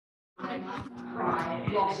Hey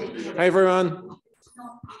everyone.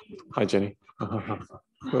 Hi Jenny.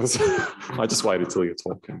 I just waited till you're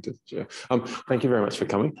talking. Thank you very much for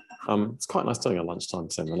coming. It's quite nice doing a lunchtime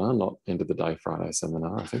seminar, not end of the day Friday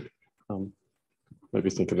seminar, I think. Maybe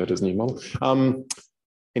think of it as new model.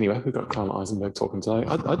 Anyway, we've got Carla Eisemberg talking today.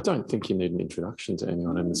 I don't think you need an introduction to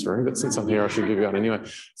anyone in this room, but since I'm here, I should give you one anyway.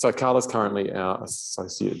 So Carla's currently our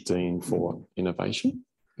Associate Dean for Innovation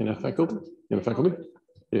in our faculty.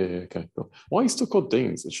 Yeah, okay, cool. Why are you still called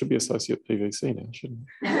Deans? It should be Associate PVC now, shouldn't it?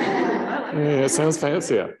 Yeah, it sounds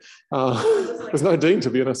fancier. There's no Dean to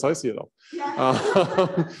be an Associate of.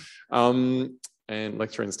 And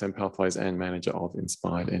lecturer in STEM Pathways and manager of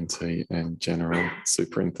Inspired NT and general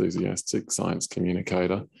super enthusiastic science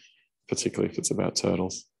communicator, particularly if it's about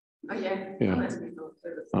turtles. Oh, yeah. Yeah.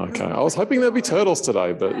 Okay, I was hoping there'd be turtles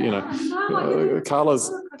today, but you know, Carla's,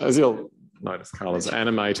 as you'll notice, Carla's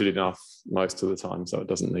animated enough most of the time, so it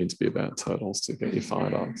doesn't need to be about turtles to get you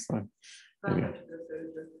fired up. So, anyway.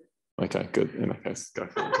 Okay, good. In that case, go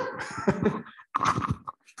for it.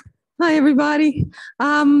 Hi, everybody,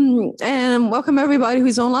 and welcome everybody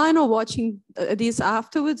who's online or watching this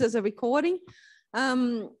afterwards as a recording.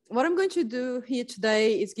 What I'm going to do here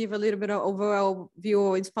today is give a little bit of overall view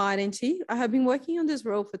of Inspired NT. I have been working on this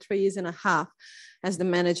role for 3.5 years as the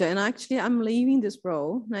manager, and actually I'm leaving this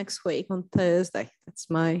role next week on Thursday. That's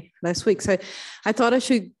my last week. So I thought I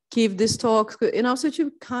should give this talk and also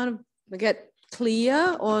to kind of get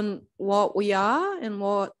clear on what we are and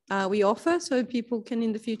what we offer, so people can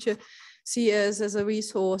in the future see us as a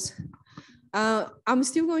resource. I'm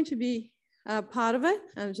still going to be part of it.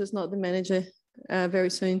 I'm just not the manager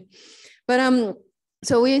very soon. But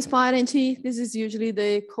so we Inspired NT. This is usually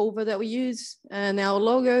the cover that we use and our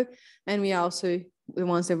logo. And we also the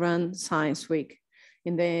ones that run Science Week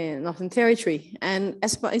in the Northern Territory. And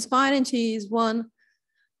Inspired NT is one.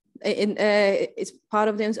 It's part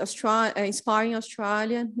of the Inspiring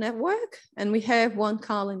Australia network, and we have one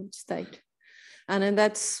Carla in each state. And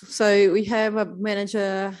then so we have a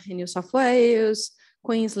manager in New South Wales,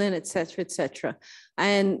 Queensland, etc.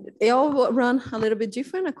 And they all run a little bit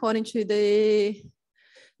different according to the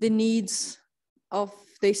needs of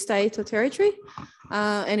the state or territory.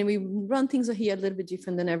 And we run things here a little bit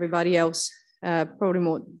different than everybody else, probably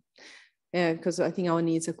more, because I think our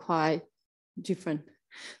needs are quite different.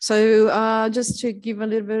 So just to give a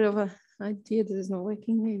little bit of an idea, this is not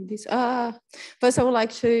working, maybe this. First, I would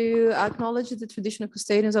like to acknowledge the traditional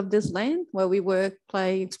custodians of this land where we work,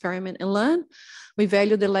 play, experiment, and learn. We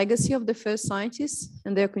value the legacy of the first scientists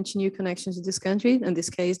and their continued connections to this country, in this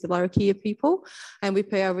case, the Larrakia people, and we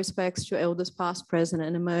pay our respects to elders past, present,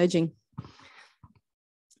 and emerging.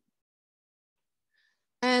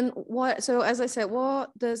 And so as I said,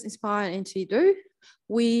 what does Inspire NT do?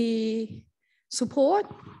 We support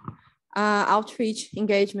outreach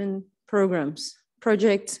engagement programs,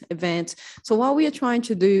 projects, events. So what we are trying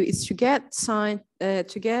to do is to get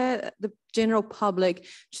the general public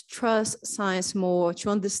to trust science more, to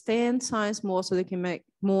understand science more so they can make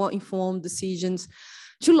more informed decisions,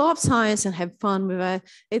 to love science and have fun with it.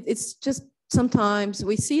 It's just sometimes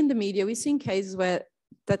we see in the media, we see in cases where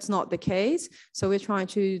that's not the case. So we're trying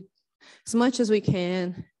to, as much as we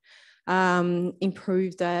can,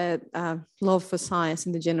 improve that love for science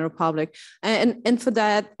in the general public, and for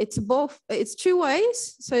that it's two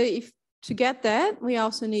ways. So to get that, we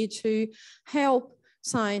also need to help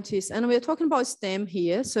scientists, and we're talking about STEM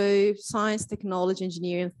here, so science, technology,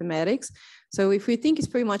 engineering, and mathematics. So if we think it's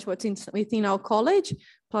pretty much what's within our college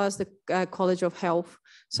plus the College of Health.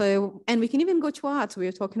 So, and we can even go to arts.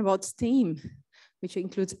 We're talking about STEAM, which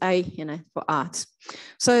includes A in it for arts.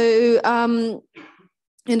 So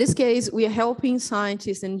in this case, we are helping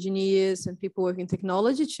scientists, engineers, and people working in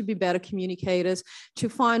technology to be better communicators, to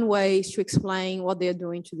find ways to explain what they're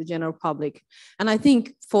doing to the general public. And I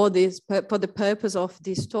think for the purpose of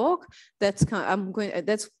this talk, that's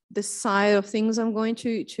the side of things I'm going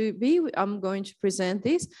to present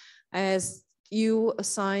this as you, a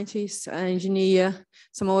scientist, an engineer,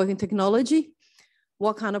 someone working in technology,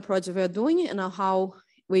 what kind of project we're doing and how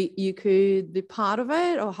you could be part of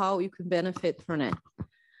it or how you could benefit from it.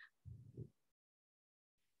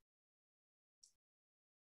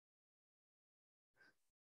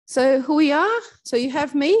 So who we are, so you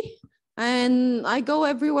have me, and I go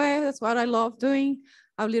everywhere. That's what I love doing.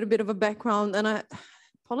 I have a little bit of a background, and I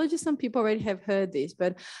apologize, some people already have heard this,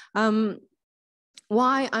 but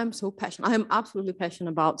why I'm so passionate. I'm absolutely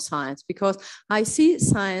passionate about science because I see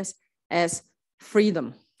science as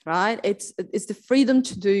freedom, right? It's the freedom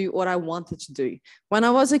to do what I wanted to do. When I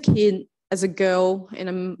was a kid, as a girl in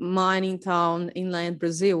a mining town inland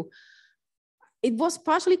Brazil, it was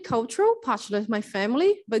partially cultural, partially my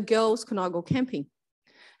family, but girls could not go camping.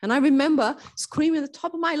 And I remember screaming at the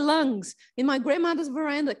top of my lungs in my grandmother's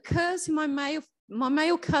veranda, cursing my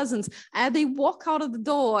male cousins as they walk out of the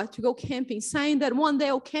door to go camping, saying that one day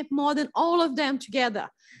I'll camp more than all of them together.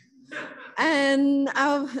 And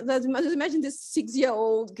just imagine this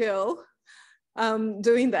 6-year-old girl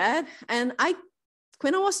doing that. And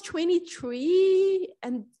when I was 23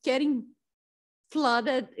 and getting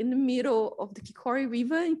flooded in the middle of the Kikori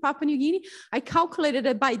River in Papua New Guinea, I calculated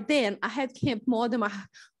that by then I had camped more than my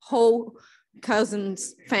whole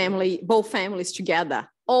cousins' family, both families together,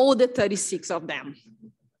 all the 36 of them.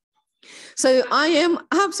 So I am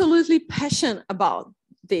absolutely passionate about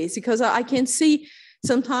this because I can see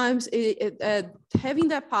sometimes having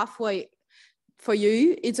that pathway for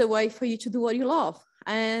you, it's a way for you to do what you love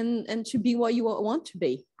and to be what you want to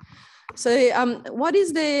be. So what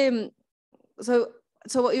is the...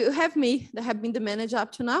 So you have me that have been the manager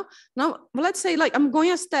up to now. Now, let's say like I'm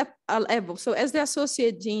going a step level. So as the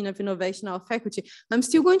Associate Dean of Innovation at our faculty, I'm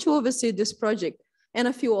still going to oversee this project and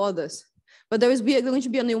a few others. But there is going to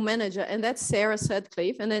be a new manager, and that's Sarah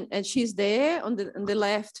Sutcliffe. And she's there on the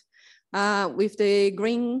left with the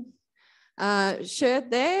green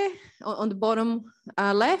shirt there on the bottom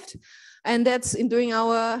left. And that's in during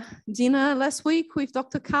our dinner last week with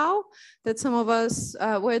Dr. Carl, that some of us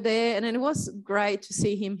were there. And then it was great to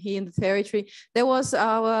see him here in the territory. There was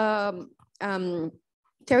our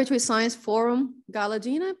Territory Science Forum Gala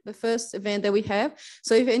Dinner, the first event that we have.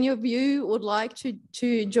 So if any of you would like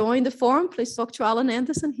to join the forum, please talk to Alan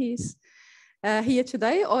Anderson. He's here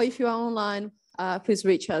today. Or if you are online, please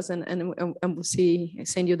reach us and we'll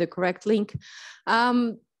send you the correct link.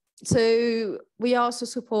 So we also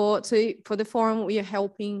support, so for the forum, we are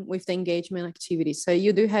helping with the engagement activities. So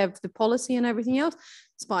you do have the policy and everything else.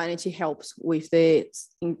 Inspire Energy helps with the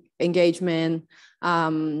engagement,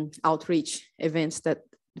 outreach events that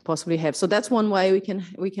possibly have. So that's one way we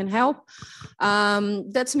can help.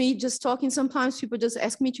 That's me just talking. Sometimes people just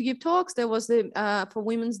ask me to give talks. There was the for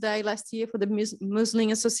Women's Day last year for the Muslim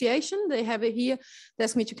Association. They have it here. They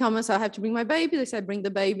asked me to come, and so I have to bring my baby. They said bring the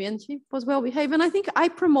baby, and she was well behaved. And I think I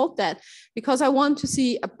promote that because I want to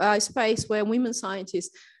see a space where women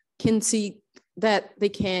scientists can see that they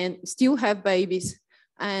can still have babies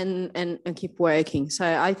and keep working. So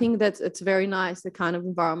I think that it's very nice, the kind of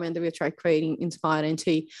environment that we try creating Inspire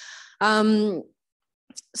NT.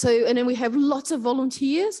 So, and then we have lots of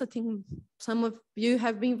volunteers. I think some of you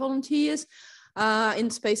have been volunteers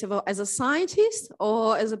in space of as a scientist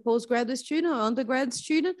or as a postgraduate student or undergrad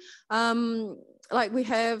student. Like we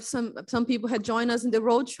have some people had joined us in the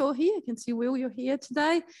roadshow here. I can see Will, you're here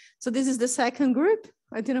today. So this is the second group.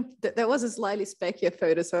 I didn't, that was a slightly speckier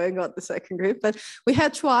photo, so I got the second group, but we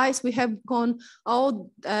had twice, we have gone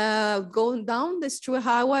all, going down the Stewart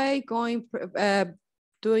Highway,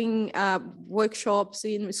 doing workshops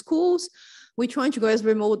in schools. We're trying to go as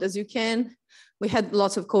remote as you can. We had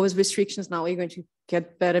lots of COVID restrictions. Now we're going to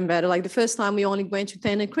get better and better. Like the first time we only went to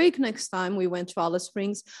Tanner Creek. Next time we went to Alice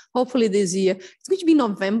Springs. Hopefully this year, it's going to be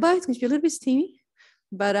November. It's going to be a little bit steamy,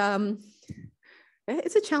 but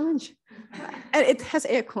it's a challenge. And it has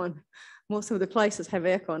aircon. Most of the places have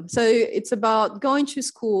aircon. So it's about going to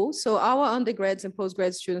school. So our undergrads and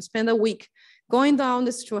postgrad students spend a week going down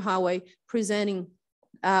the Stewart Highway, presenting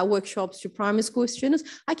workshops to primary school students.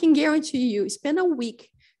 I can guarantee you, spend a week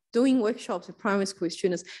doing workshops with primary school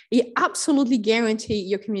students, you absolutely guarantee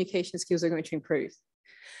your communication skills are going to improve.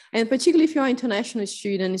 And particularly if you're an international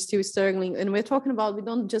student still struggling, and we're talking about, we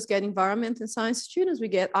don't just get environment and science students, we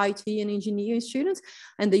get IT and engineering students,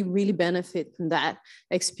 and they really benefit from that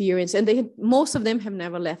experience. And most of them have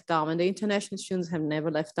never left down, and the international students have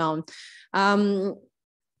never left down.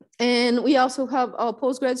 And we also have our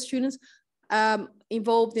postgrad students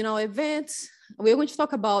involved in our events. We're going to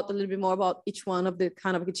talk about a little bit more about each one of the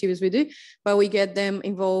kind of activities we do, but we get them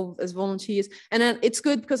involved as volunteers. And then it's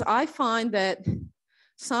good because I find that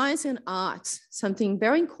science and arts, something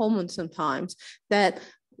very in common sometimes that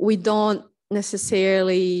we don't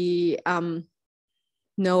necessarily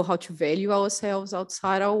know how to value ourselves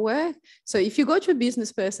outside our work. So if you go to a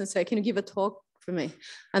business person and say, can you give a talk for me?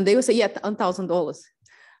 And they will say, yeah, $1,000.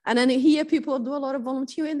 And then here people do a lot of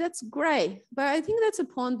volunteering, and that's great. But I think that's a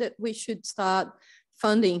point that we should start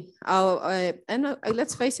funding our, and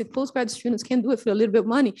let's face it, postgrad students can do it for a little bit of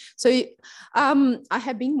money. So I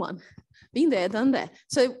have been there, done that.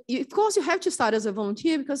 So of course you have to start as a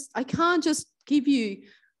volunteer, because I can't just give you,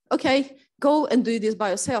 okay, go and do this by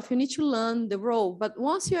yourself. You need to learn the role. But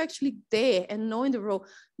once you're actually there and knowing the role,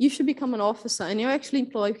 you should become an officer, and you're actually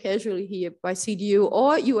employed casually here by CDU,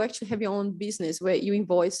 or you actually have your own business where you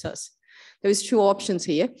invoice us. There's two options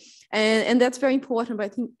here. And that's very important, but I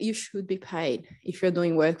think you should be paid if you're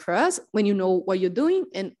doing work for us, when you know what you're doing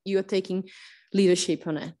and you're taking leadership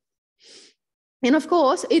on it. And of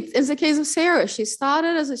course, it's the case of Sarah. She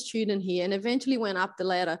started as a student here and eventually went up the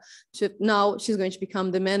ladder to now she's going to become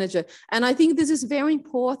the manager. And I think this is very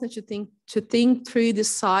important to think through this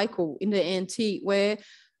cycle in the NT where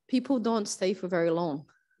people don't stay for very long.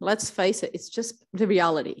 Let's face it, it's just the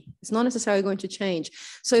reality. It's not necessarily going to change.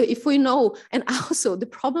 So if we know, and also the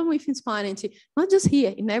problem with Inspire NT, not just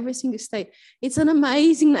here, in every single state, it's an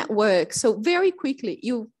amazing network. So very quickly,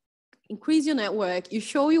 you increase your network, you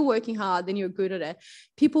show you're working hard and you're good at it,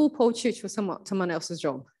 people will poach you for someone else's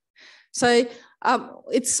job. So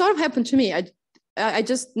it sort of happened to me. I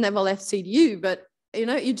just never left CDU, but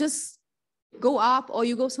you just go up or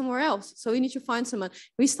you go somewhere else. So you need to find someone.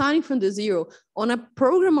 We're starting from the zero. On a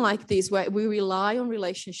program like this, where we rely on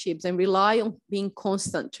relationships and rely on being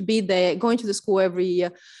constant, to be there, going to the school every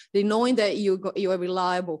year, knowing that you are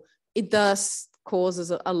reliable, it does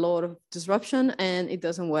causes a lot of disruption and it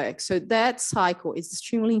doesn't work. So that cycle is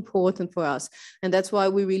extremely important for us. And that's why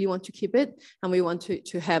we really want to keep it. And we want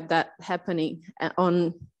to have that happening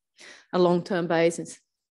on a long-term basis.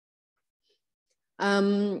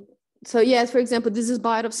 So yes, for example, this is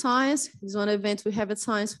Bite of Science. This is one of the events we have at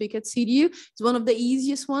Science Week at CDU. It's one of the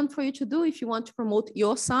easiest ones for you to do if you want to promote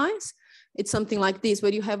your science. It's something like this,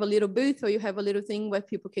 where you have a little booth or you have a little thing where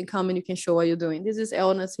people can come and you can show what you're doing. This is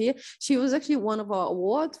Eleanor's here. She was actually one of our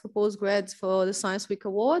awards for postgrads for the Science Week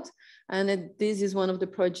Awards. And this is one of the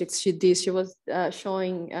projects she did. She was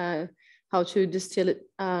showing how to distill it.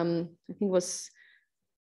 I think it was,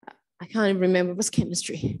 I can't even remember, it was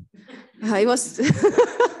chemistry. It was,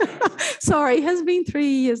 sorry, it has been 3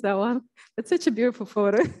 years, that one. That's such a beautiful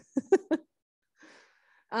photo.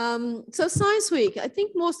 So Science Week, I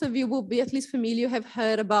think most of you will be at least familiar, have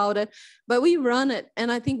heard about it, but we run it. And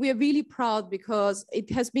I think we are really proud because it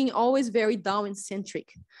has been always very Darwin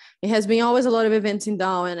centric. It has been always a lot of events in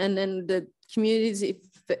Darwin, and then the communities, if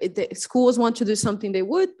the schools want to do something, they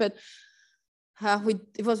would, but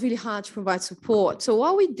it was really hard to provide support. So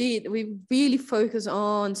what we did, we really focused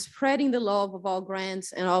on spreading the love of our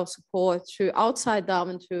grants and our support to outside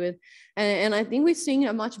Darwin to it. And I think we're seeing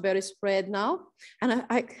a much better spread now. And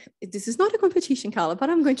this is not a competition, Carla, but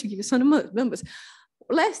I'm going to give you some numbers.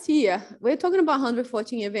 Last year, we're talking about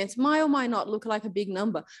 114 events. Might or might not look like a big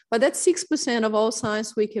number, but that's 6% of all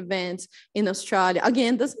Science Week events in Australia.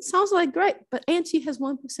 Again, doesn't sound like great, but NT has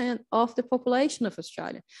 1% of the population of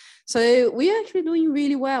Australia. So we're actually doing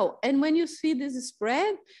really well. And when you see this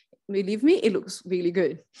spread, believe me, it looks really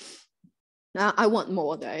good. I want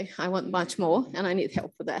more though. I want much more, and I need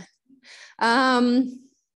help for that.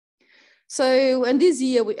 So, and this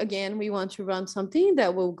year, we want to run something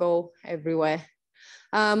that will go everywhere.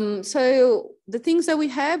 So the things that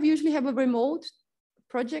we usually have a remote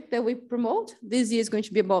project that we promote. This year is going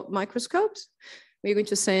to be about microscopes. We're going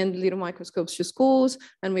to send little microscopes to schools,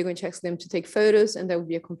 and we're going to ask them to take photos, and there will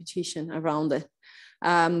be a competition around it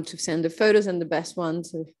to send the photos and the best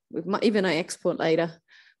ones. Even an export later.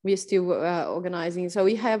 We are still organizing. So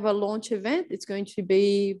we have a launch event. It's going to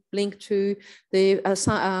be linked to the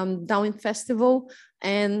Darwin Festival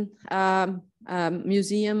and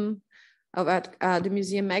museum at the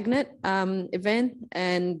Museum Magnet event.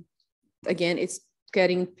 And again, it's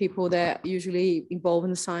getting people that are usually involved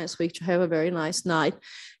in the Science Week to have a very nice night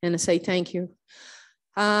and say thank you.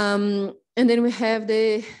 And then we have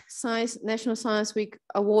the National Science Week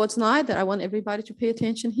Awards night that I want everybody to pay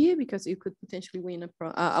attention here, because you could potentially win an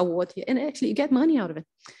award here, and actually you get money out of it.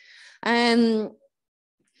 And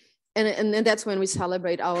then that's when we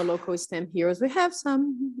celebrate our local STEM heroes. We have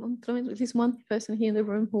at least one person here in the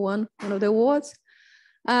room who won one of the awards.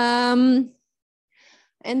 And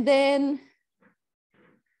then,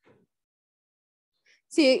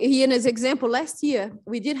 see here as an example, last year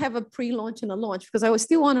we did have a pre-launch and a launch, because I was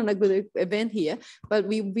still on a good event here, but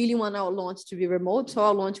we really want our launch to be remote. So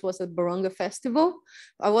our launch was at Barunga Festival.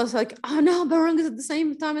 I was like, oh no, Barunga's at the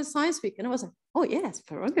same time as Science Week. And I was like, oh yes,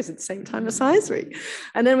 Barunga's at the same time as Science Week.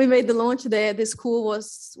 And then we made the launch there. The school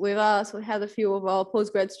was with us. We had a few of our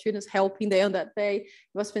postgrad students helping there on that day. It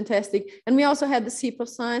was fantastic. And we also had the Sip of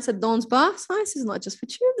Science at Don's Bar. Science is not just for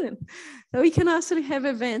children. So we can actually have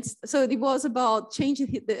events. So it was about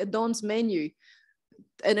changing the Don's menu.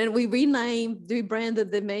 And then we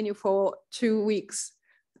rebranded the menu for 2 weeks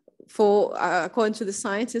according to the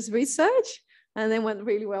scientists' research. And then went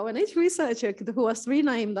really well. And each researcher who was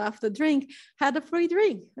renamed after drink had a free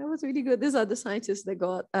drink. That was really good. These are the scientists that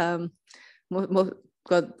got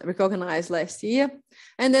got recognized last year.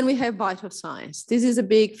 And then we have Bite of Science. This is a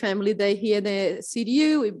big family day here at the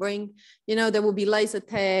CDU. We bring, there will be laser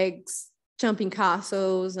tags, jumping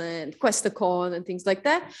castles, and Questacon and things like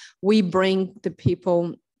that. We bring the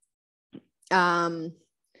people to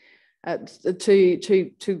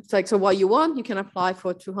like, so what you want, you can apply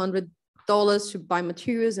for $200 to buy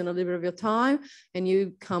materials and a little bit of your time, and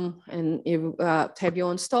you come and you have your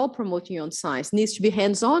own stall promoting your own science. It needs to be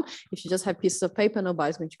hands-on. If you just have pieces of paper,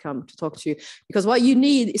 nobody's going to come to talk to you, because what you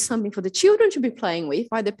need is something for the children to be playing with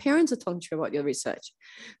while the parents are talking to you about your research.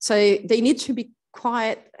 So they need to be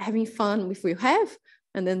quiet, having fun with what you have,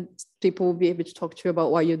 and then people will be able to talk to you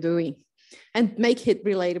about what you're doing and make it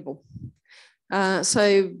relatable.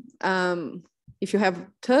 If you have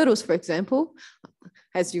turtles, for example,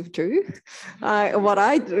 as you do, what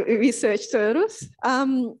I do, research turtles,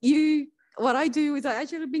 what I do is I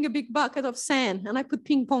actually bring a big bucket of sand and I put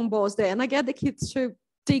ping pong balls there, and I get the kids to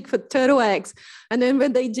dig for turtle eggs. And then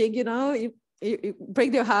when they dig, you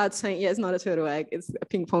break their heart saying, yeah, it's not a turtle egg, it's a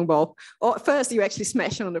ping pong ball. Or first you actually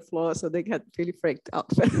smash it on the floor, so they get really freaked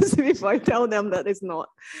out first before I tell them that it's not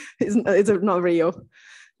real.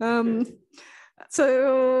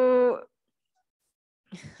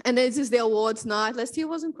 And this is the awards night. Last year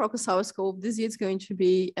was in Crocosauer's Cove. This year it's going to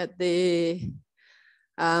be at the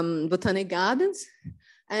Botanic Gardens.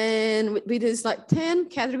 And we did like 10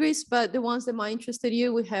 categories, but the ones that might interest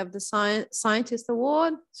you, we have the Scientist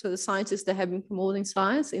Award. So the scientists that have been promoting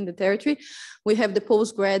science in the territory. We have the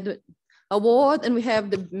Postgraduate Award, and we have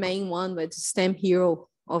the main one, which is STEM Hero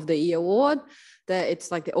of the Year Award. That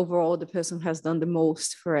it's like the overall, the person who has done the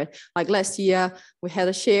most for it. Like last year, we had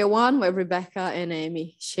a share one where Rebecca and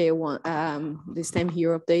Amy share one, the STEM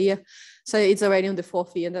Hero of the Year. So it's already on the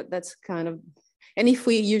 4th year. That's kind of, and if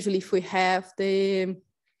we have the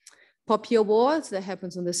Poppy Awards, that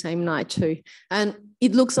happens on the same night too. And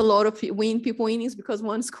it looks a lot of people winnings, because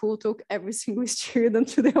one school took every single student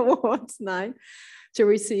to the awards night to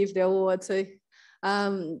receive the award. So,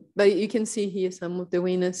 but you can see here some of the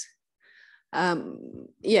winners. And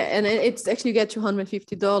it's actually, you get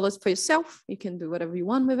 $250 for yourself. You can do whatever you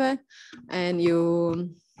want with it, and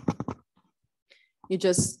you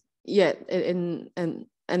just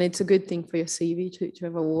and it's a good thing for your CV to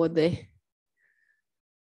have an award there.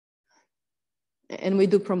 And we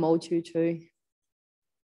do promote you too.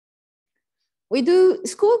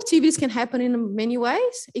 School activities can happen in many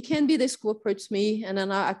ways. It can be the school approached me and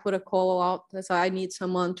then I put a call out that I need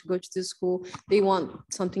someone to go to the school. They want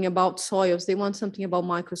something about soils. They want something about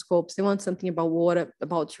microscopes. They want something about water,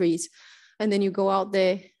 about trees. And then you go out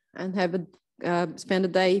there and have spend a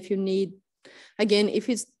day if you need. Again,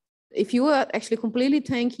 if you are actually completely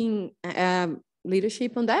taking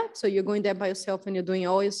leadership on that, so you're going there by yourself and you're doing it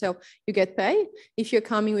all yourself, you get paid. If you're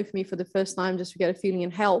coming with me for the first time just to get a feeling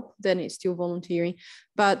and help, then it's still volunteering.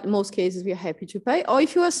 But in most cases we are happy to pay. Or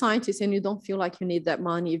if you're a scientist and you don't feel like you need that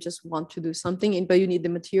money, you just want to do something but you need the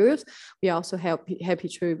materials, we are also happy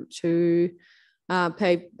to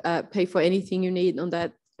pay for anything you need on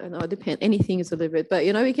that. No, it depends, anything is a little bit, but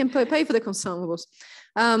we can pay for the consumables.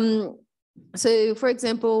 So for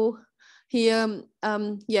example here,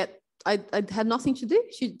 I had nothing to do.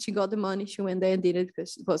 She got the money. She went there and did it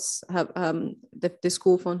because it was the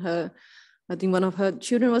school from her. I think one of her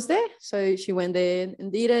children was there, so she went there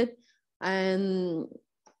and did it. And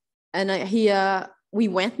here we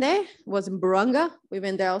went there. It was in Burunga. We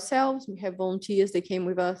went there ourselves. We have volunteers. They came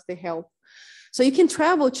with us. They help. So you can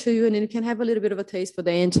travel too, and then you can have a little bit of a taste for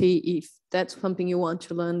the NT if that's something you want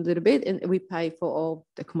to learn a little bit. And we pay for all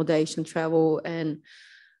the accommodation, travel, and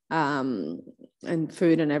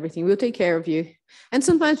food and everything. We'll take care of you. And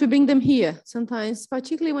sometimes we bring them here. Sometimes,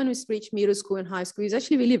 particularly when we reach middle school and high school, it's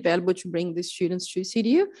actually really valuable to bring the students to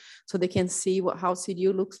CDU so they can see how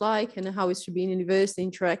CDU looks like and how it's to be in university,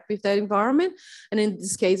 interact with that environment. And in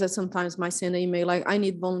this case, I sometimes might send an email like, I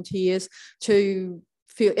need volunteers to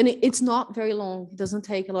feel, and it's not very long. It doesn't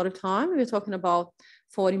take a lot of time. We're talking about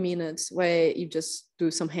 40 minutes where you just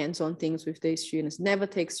do some hands-on things with the students. Never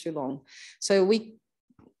takes too long. So we,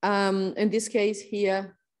 in this case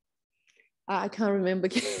here, I can't remember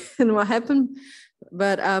what happened,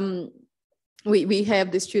 but we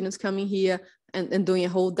have the students coming here and doing a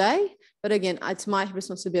whole day. But again, it's my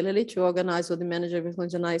responsibility to organize, or the manager will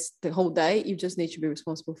organize the whole day. You just need to be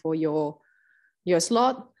responsible for your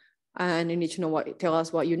slot, and you need to know tell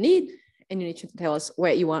us what you need, and you need to tell us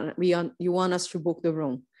where you want us to book the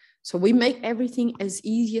room. So we make everything as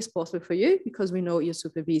easy as possible for you because we know you're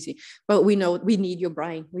super busy, but we know we need your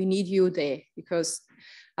brain. We need you there because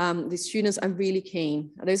The students are really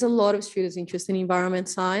keen. There's a lot of students interested in environment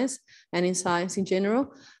science and in science in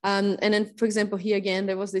general. And then, for example, here again,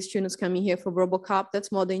 there was the students coming here for RoboCup.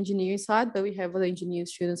 That's more the engineering side, but we have other engineering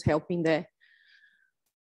students helping there.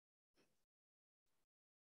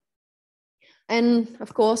 And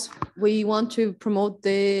of course, we want to promote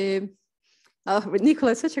the,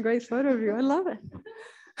 Nicola, such a great photo of you. I love it.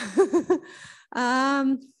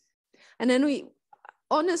 And then we,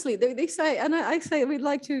 honestly, they say, and I say we'd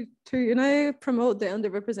like to promote the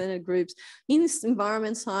underrepresented groups in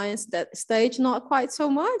environment science. That stage, not quite so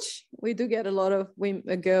much. We do get a lot of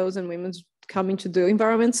girls and women coming to do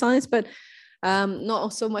environment science, but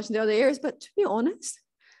not so much in the other areas. But to be honest,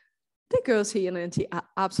 the girls here in NT are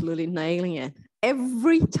absolutely nailing it.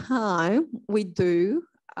 Every time we do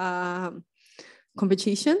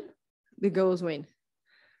competition, the girls win.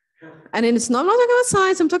 And then it's not, I'm not talking about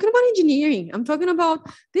science, I'm talking about engineering. I'm talking about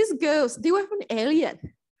these girls, they were from Elliot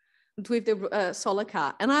with the solar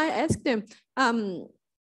car. And I asked them, and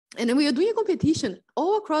then we were doing a competition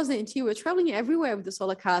all across the NT. We were traveling everywhere with the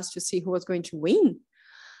solar cars to see who was going to win.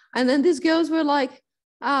 And then these girls were like,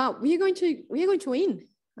 we are going to win.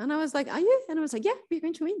 And I was like, are you? And I was like, yeah, we're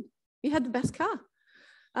going to win. We had the best car.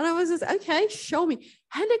 And I was just, okay, show me.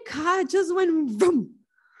 And the car just went vroom.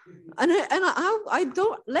 And I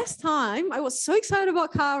don't, last time I was so excited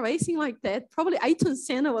about car racing like that, probably Ayrton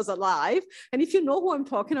Senna was alive. And if you know who I'm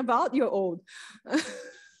talking about, you're old.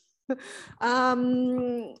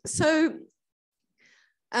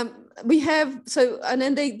 We have, and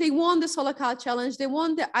then they won the Solar Car Challenge. They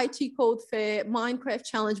won the IT Code Fair, Minecraft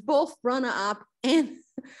Challenge, both runner-up and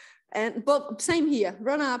both, same here,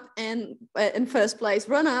 runner-up and in first place,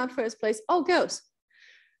 runner-up, first place, all girls.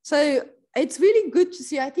 So it's really good to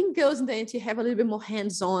see. I think girls in the NT have a little bit more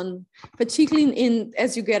hands-on, particularly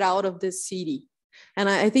as you get out of the city. And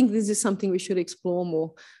I think this is something we should explore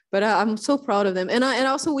more. But I'm so proud of them. And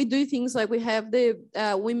also we do things like we have the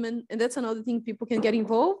women, and that's another thing people can get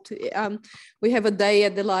involved. We have a day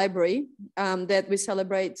at the library that we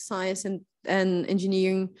celebrate science and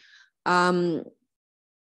engineering,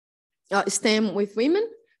 STEM with women.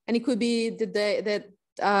 And it could be the day that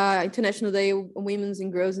International Day of Women's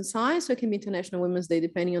and Girls in Science, so it can be International Women's Day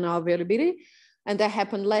depending on our availability. And that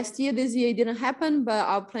happened last year. This year it didn't happen, but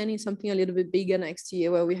I'm planning something a little bit bigger next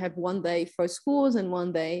year where we have one day for schools and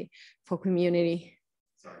one day for community.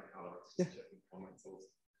 Sorry, Carla, just checking comments also.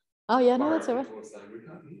 Oh yeah, no, that's all right.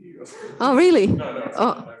 Oh really?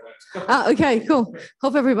 No, okay, cool.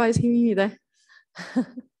 Hope everybody's hearing you there.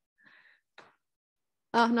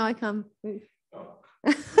 Oh no, I can't move.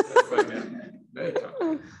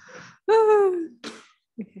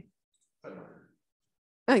 Okay.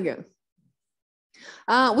 There you go.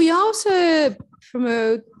 We also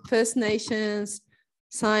promote First Nations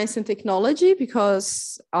science and technology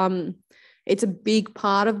because it's a big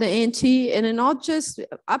part of the NT, and not just,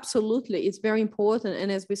 absolutely, it's very important.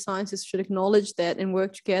 And as we scientists should acknowledge that and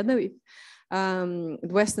work together with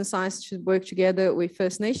Western science should work together with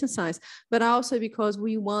First Nation science, but also because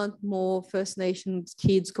we want more First Nations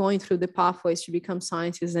kids going through the pathways to become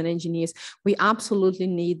scientists and engineers. We absolutely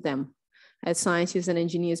need them as scientists and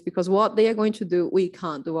engineers, because what they are going to do, we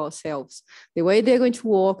can't do ourselves. The way they're going to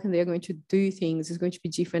walk and they're going to do things is going to be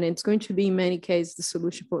different. And it's going to be, in many cases, the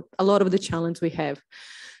solution for a lot of the challenge we have.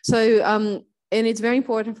 So, and it's very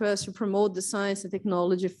important for us to promote the science and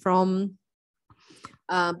technology from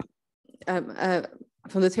the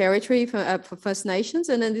territory for First Nations.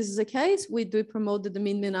 And then this is the case. We do promote the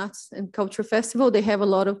Dominion Arts and Culture Festival. They have a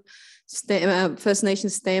lot of STEM, First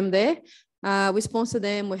Nations STEM there. We sponsor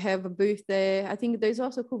them. We have a booth there. I think there's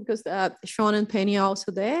also cool because Sean and Penny are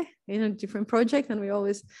also there in a different project, and we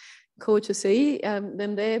always cool to see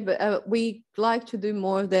them there. But we like to do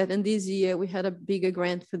more of that. And this year we had a bigger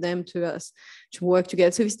grant for them to work together.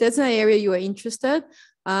 So if that's an area you are interested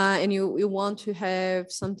and you want to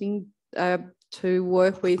have something to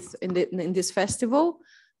work with in this festival,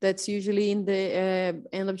 that's usually in the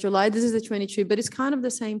end of July. This is the 22, but it's kind of the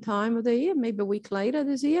same time of the year, maybe a week later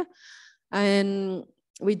this year. And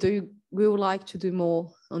we would like to do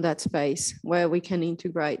more on that space where we can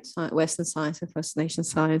integrate Western science and First Nation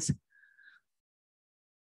science.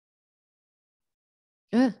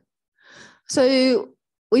 Yeah. So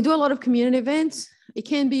we do a lot of community events. It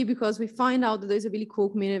can be because we find out that there's a really cool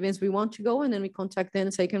community events we want to go, and then we contact them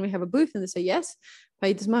and say, can we have a booth? And they say, yes,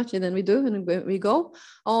 pay this much. And then we do, and we go.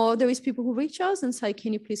 Or there is people who reach us and say,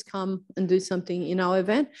 can you please come and do something in our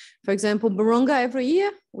event? For example, Barunga every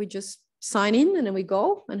year, we just sign in and then we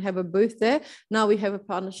go and have a booth there. Now we have a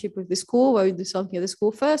partnership with the school where we do something at the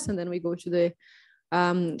school first, and then we go to the,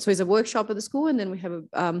 so it's a workshop at the school, and then we have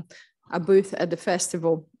a booth at the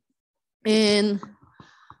festival. And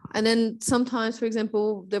then sometimes, for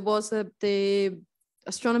example, there was the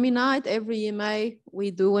astronomy night every year May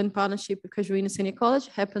we do in partnership with Casuarina Senior College.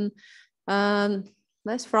 Happened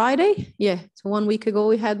last Friday. Yeah, so 1 week ago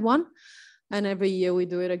we had one, and every year we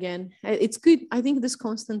do it again. It's good. I think this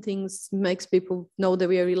constant things makes people know that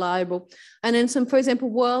we are reliable. And then some, for example,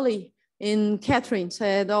 Worley in Catherine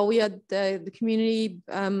said, oh, we are the community,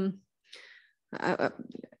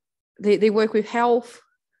 they work with health,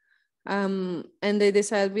 and they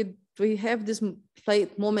said we have these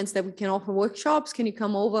moments that we can offer workshops. Can you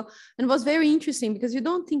come over? And it was very interesting because you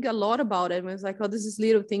don't think a lot about it. And it's like, oh, this is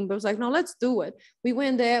little thing, but it was like, no, let's do it. We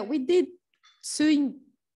went there. We did sewing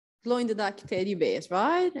glow-in-the-dark teddy bears,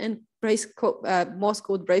 right? And Morse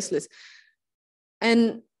code bracelets.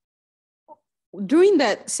 And during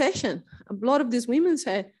that session, a lot of these women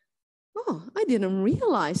said, oh, I didn't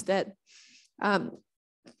realize that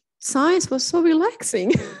science was so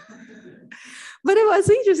relaxing. But it was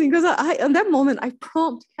interesting because in that moment, I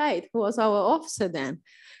prompted Kate, who was our officer then,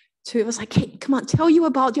 it was like, Kate, come on, tell you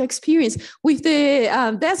about your experience with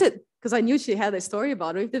the desert, because I knew she had a story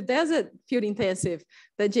about it, with the desert field intensive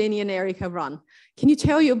that Jenny and Erica run. Can you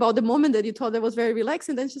tell you about the moment that you thought that was very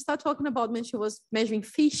relaxing? Then she started talking about when she was measuring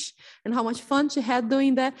fish and how much fun she had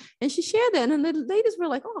doing that. And she shared that. And the ladies were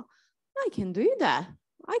like, oh, I can do that.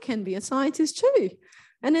 I can be a scientist too.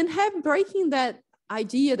 And then breaking that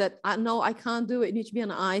idea that I know I can't do it, you need to be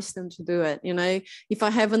an Einstein to do it. You know, if I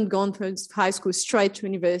haven't gone from high school straight to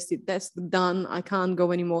university, that's done. I can't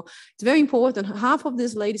go anymore. It's very important. Half of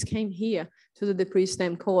these ladies came here to do the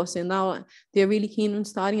pre-STEM course, and now they're really keen on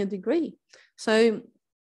starting a degree. So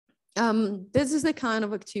this is the kind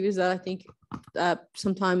of activities that I think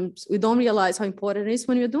sometimes we don't realize how important it is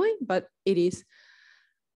when you're doing, but it is.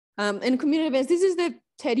 And community events, this is the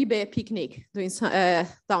teddy bear picnic doing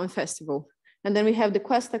Darwin Festival. And then we have the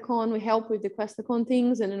Questacon, we help with the Questacon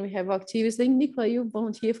things, and then we have activities. Like, Nicola, you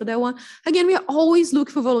volunteer for that one. Again, we are always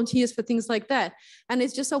looking for volunteers for things like that. And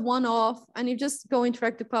it's just a one-off, and you just go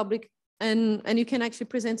interact with the public, and you can actually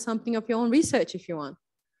present something of your own research if you want.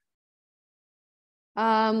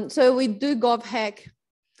 So we do GovHack,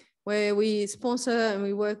 where we sponsor and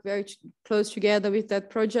we work very close together with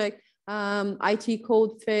that project. IT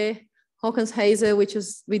Code Fair, Hawkins Hazer, which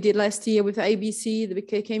is we did last year with ABC.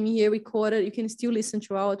 We came here, recorded. You can still listen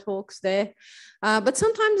to our talks there. But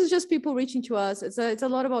sometimes it's just people reaching to us. It's a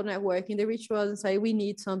lot about networking. They reach to us and say, we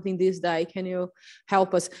need something this day. Can you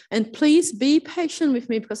help us? And please be patient with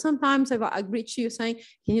me, because sometimes I reach you saying,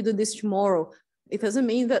 can you do this tomorrow? It doesn't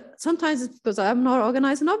mean that sometimes it's because I'm not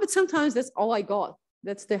organized enough, but sometimes that's all I got.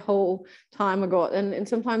 That's the whole time I got. And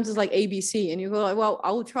sometimes it's like ABC, and you go like, well,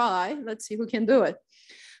 I'll try. Let's see who can do it.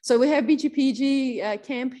 So we have BGPG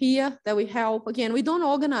camp here that we help. Again, we don't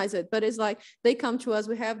organize it, but it's like they come to us.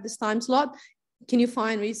 We have this time slot. Can you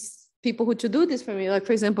find people who to do this for me? Like,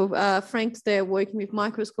 for example, Frank's there working with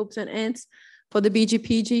microscopes and ants for the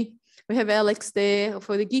BGPG. We have Alex there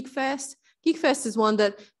for the Geek Fest. Geek Fest is one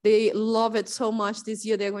that they love it so much. This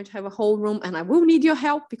year they're going to have a whole room, and I will need your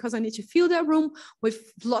help because I need to fill that room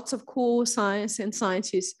with lots of cool science and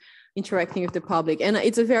scientists interacting with the public. And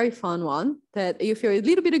it's a very fun one that if you're a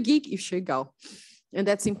little bit of geek, you should go. And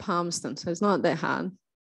that's in Palmerston, so it's not that hard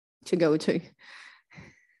to go to.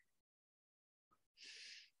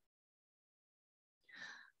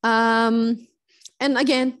 And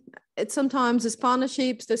again, sometimes it's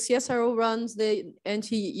partnerships. The CSIRO runs the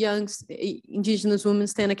Anti-Young Indigenous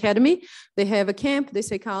Women's STEM Academy. They have a camp. They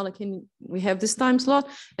say, Carla, can we have this time slot?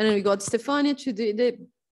 And then we got Stefania to do the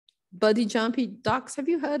Buddy Jumpy Ducks. Have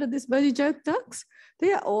you heard of this Buddy Jump Ducks?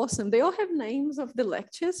 They are awesome. They all have names of the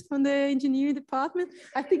lectures from the engineering department.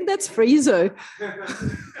 I think that's Friezo.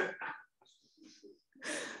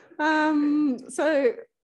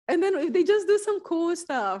 And then they just do some cool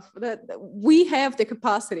stuff that we have the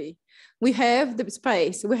capacity. We have the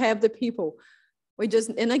space. We have the people.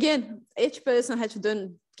 And again, each person had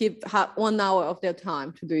to give 1 hour of their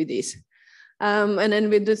time to do this. And then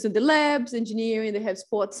we do the labs, engineering, they have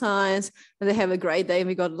sports science, and they have a great day. And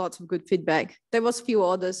we got lots of good feedback. There was a few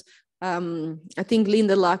others. I think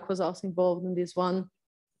Linda Luck was also involved in this one.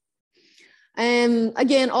 And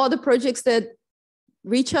again, all the projects that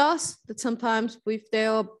reach us, that sometimes with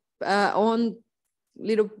their own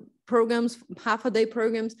little programs, half-a-day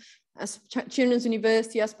programs, as Children's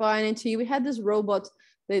University, Aspire NT, we had this robot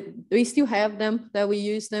that we still have them, that we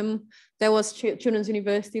use them. That was Children's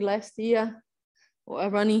University last year,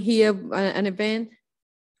 running here an event.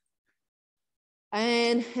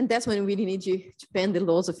 And that's when we really need you to bend the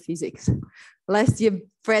laws of physics. last year,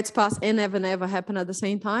 Fred's Pass and Never Never happened at the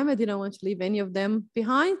same time. I didn't want to leave any of them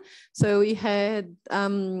behind. So we had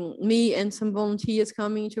me and some volunteers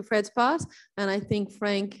coming to Fred's Pass. And I think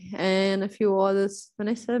Frank and a few others,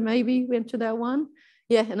 Vanessa maybe went to that one.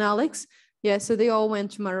 Yeah, and Alex. Yeah, so they all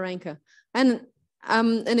went to Mararanka. And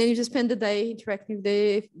then you just spend the day interacting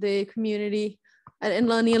with the community and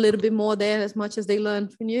learning a little bit more there as much as they learn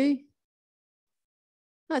from you.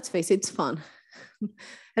 Let's face it, it's fun.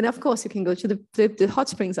 And of course, you can go to the hot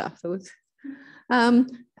springs afterwards.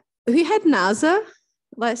 We had NASA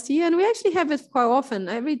last year, and we actually have it quite often.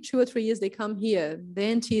 Every 2 or 3 years, they come here.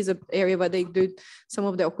 The NT is an area where they do some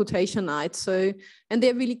of the occultation nights. So, and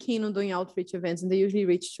they're really keen on doing outreach events, and they usually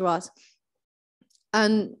reach to us.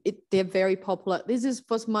 And they're very popular. This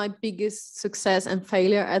was my biggest success and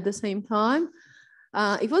failure at the same time.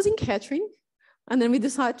 It was in Kettering, and then we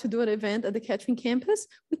decided to do an event at the Kettering campus.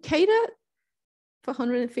 We catered for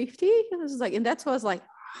 150. And it was like, and that's what I was like,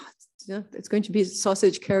 it's going to be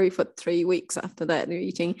sausage curry for 3 weeks after that. We're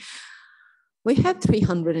eating. We had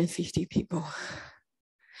 350 people.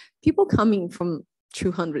 People coming from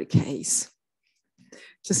 200 Ks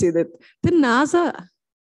to see that. The NASA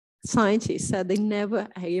scientists said they never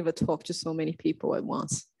ever talked to so many people at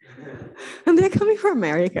once. And they're coming from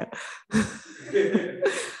America.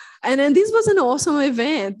 And then this was an awesome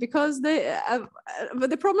event because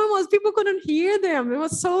but the problem was people couldn't hear them. There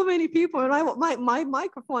was so many people, and my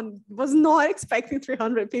microphone was not expecting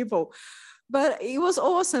 300 people, but it was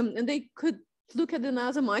awesome. And they could look at the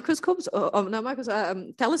NASA microscopes,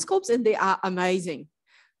 telescopes, and they are amazing.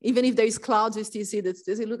 Even if there's clouds, you still see that.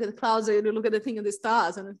 You look at the clouds, you look at the thing and the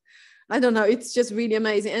stars, and I don't know, it's just really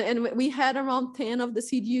amazing. And we had around 10 of the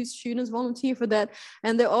CDU students volunteer for that.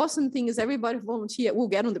 And the awesome thing is everybody volunteer will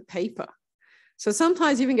get on the paper. So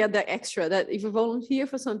sometimes you even get that extra, that if you volunteer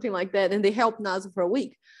for something like that and they help NASA for a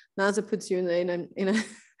week, NASA puts you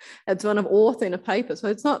as one of author in a paper. So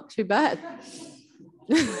it's not too bad.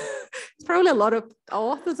 It's probably a lot of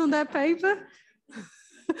authors on that paper.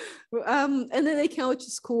 And then they come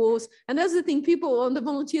to schools. And that's the thing, people on the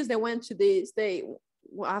volunteers that went to this, they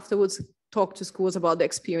afterwards talk to schools about the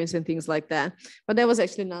experience and things like that. But that was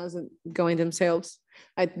actually NASA going themselves.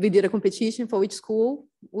 We did a competition for which school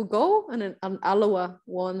will go, and then Aloha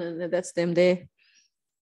won, and that's them there.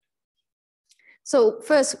 So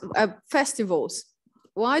first, festivals.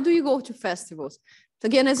 Why do you go to festivals?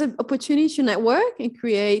 Again, as an opportunity to network and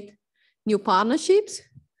create new partnerships.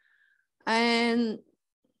 And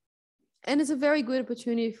it's a very good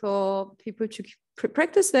opportunity for people to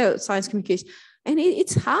practice their science communication. And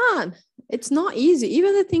it's hard. It's not easy.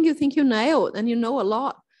 Even the thing you think you nailed and you know a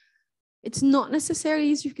lot, it's not necessarily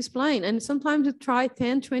easy to explain. And sometimes you try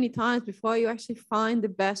 10, 20 times before you actually find the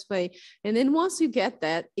best way. And then once you get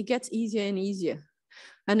that, it gets easier and easier.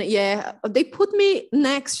 And yeah, they put me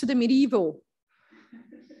next to the medieval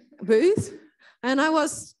booth, and I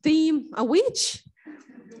was deemed a witch.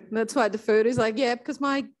 That's why the photo is like, yeah, because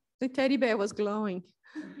the teddy bear was glowing.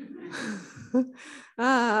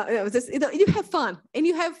 You have fun, and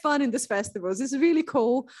you have fun in these festivals. It's really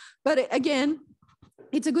cool. But again,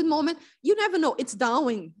 it's a good moment. You never know. It's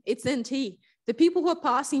Darwin. It's NT. The people who are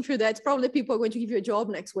passing through that, it's probably the people who are going to give you a job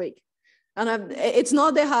next week. And it's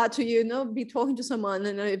not that hard to, be talking to someone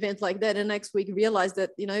in an event like that, and next week realize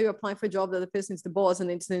that, you're applying for a job that the person's the boss and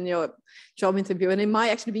it's in your job interview, and they might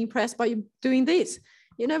actually be impressed by you doing this.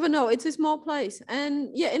 You never know. It's a small place. And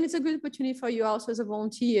yeah, and it's a good opportunity for you also as a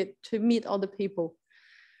volunteer to meet other people.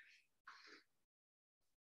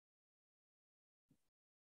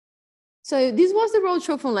 So this was the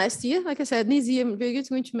roadshow from last year. Like I said, this year we're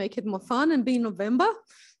going to make it more fun and be in November.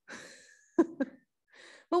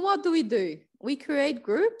 But what do? We create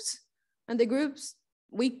groups, and the groups,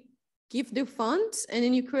 we give the funds, and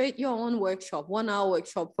then you create your own workshop, 1 hour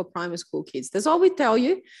workshop for primary school kids. That's all we tell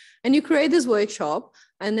you. And you create this workshop.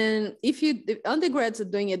 And then the undergrads are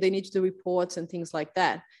doing it, they need to do reports and things like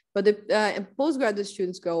that. But the postgraduate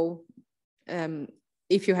students go,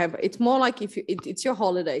 if you have, it's more like it's your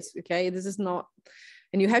holidays, okay? This is not,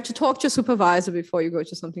 and you have to talk to your supervisor before you go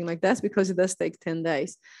to something like that, because it does take 10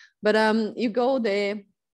 days. But you go there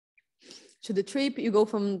to the trip, you go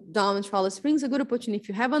from Darwin to Alice Springs, a good opportunity. If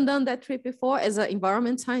you haven't done that trip before as an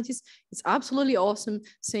environment scientist, it's absolutely awesome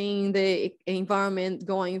seeing the environment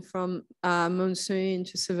going from monsoon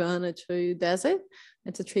to savanna to desert.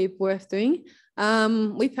 It's a trip worth doing.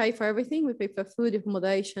 We pay for everything. We pay for food,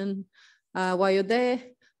 accommodation while you're there.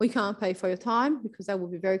 We can't pay for your time because that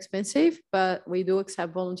would be very expensive, but we do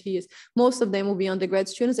accept volunteers. Most of them will be undergrad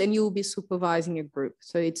students, and you will be supervising a group.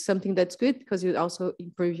 So it's something that's good because you also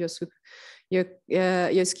improve your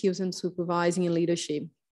skills in supervising and leadership.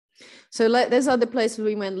 So there's other places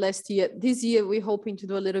we went last year. This year, we're hoping to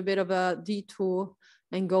do a little bit of a detour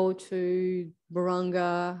and go to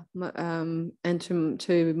Baranga and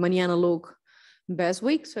to Maniana Look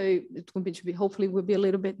Beswick. So it will be, hopefully will be a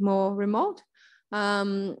little bit more remote.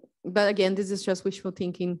 But again, this is just wishful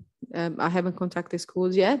thinking. I haven't contacted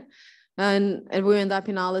schools yet. And we end up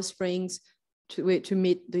in Alice Springs to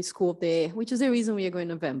meet the school there, which is the reason we are going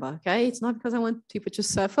in November, okay? It's not because I want people to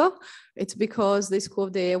suffer. It's because the school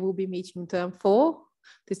there will be meeting in term 4.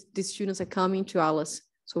 The students are coming to Alice,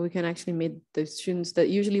 so we can actually meet the students that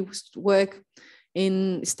usually work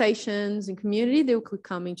in stations, in community. They will be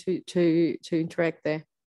coming to interact there.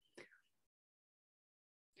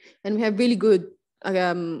 And we have really good,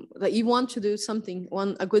 like you want to do something,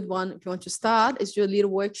 a good one, if you want to start, is do a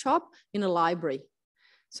little workshop in a library.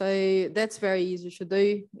 So that's very easy to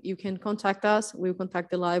do. You can contact us. We'll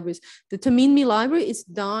contact the libraries. The Taminmi Library is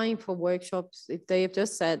dying for workshops. If they have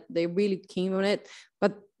just said they're really keen on it,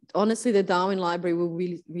 but honestly, the Darwin Library will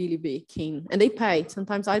really, really be keen. And they pay.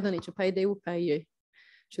 Sometimes I don't need to pay. They will pay you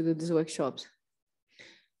to do these workshops.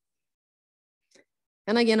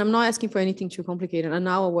 And again, I'm not asking for anything too complicated. An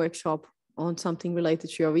hour workshop on something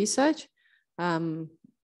related to your research can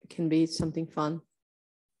be something fun.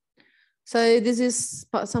 So this is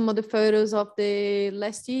some of the photos of the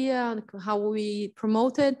last year and how we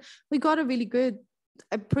promoted. We got a really good,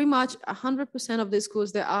 pretty much 100% of the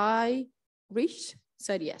schools that I reached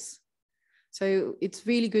said yes. So it's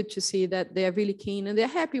really good to see that they're really keen and they're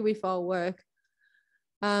happy with our work.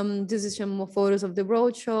 This is some more photos of the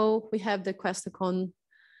roadshow. We have the QuestaCon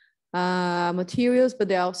materials, but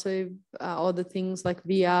there are also other things like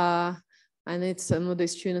VR. And it's some of the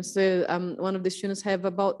students, so one of the students have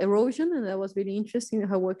about erosion, and that was really interesting.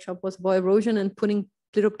 Her workshop was about erosion and planting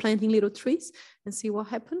little trees and see what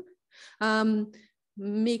happened.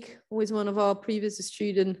 Mick, who is one of our previous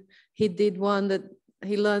students, he did one that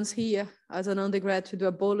he learns here as an undergrad to do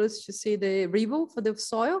a bolus to see the rebel for the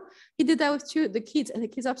soil. He did that with the kids, and the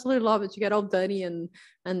kids absolutely love it. You get all dirty and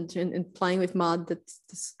playing with mud.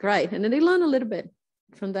 That's great. And then they learn a little bit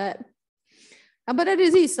from that. But it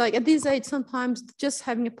is like at this age, sometimes just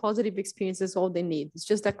having a positive experience is all they need. It's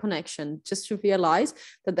just that connection, just to realize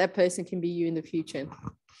that that person can be you in the future.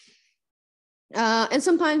 And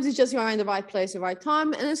sometimes it's just you are in the right place, the right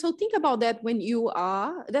time. And so think about that when you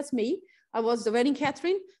are, that's me. I was the wedding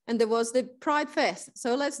Catherine and there was the Pride Fest.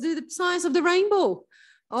 So let's do the science of the rainbow.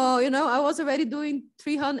 Oh, you know, I was already doing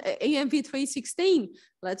AMV 316.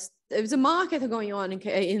 There's a market going on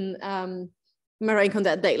in Marinka on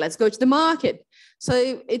that day. Let's go to the market. So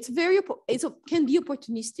it can be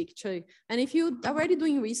opportunistic too. And if you're already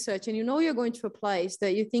doing research and you know you're going to a place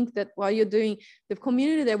that you think that while you're doing, the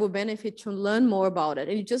community that will benefit to learn more about it,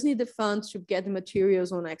 and you just need the funds to get the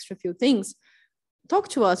materials on extra few things, talk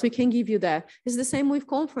to us. We can give you that. It's the same with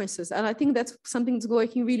conferences. And I think that's something that's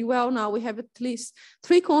working really well now. We have at least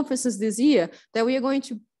 3 conferences this year that we are going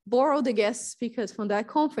to borrow the guest speakers from that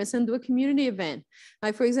conference and do a community event.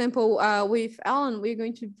 Like for example, with Alan, we're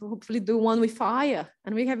going to hopefully do one with fire,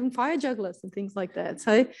 and we're having fire jugglers and things like that.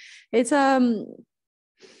 So it's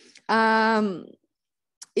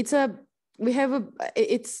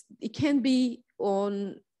it can be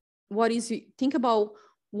on think about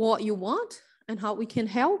what you want and how we can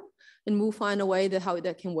help, and we'll find a way that how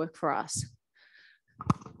that can work for us.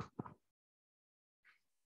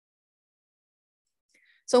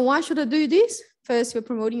 So why should I do this? First, you're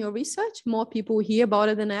promoting your research. More people will hear about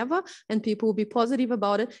it than ever, and people will be positive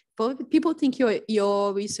about it. But people think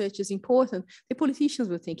your research is important. The politicians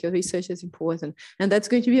will think your research is important. And that's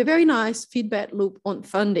going to be a very nice feedback loop on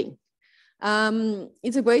funding.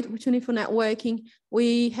 It's a great opportunity for networking.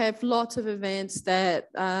 We have lots of events that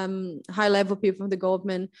high-level people from the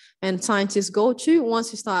government and scientists go to.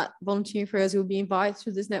 Once you start volunteering for us, you'll be invited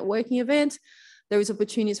to this networking event. There is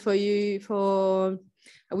opportunities for you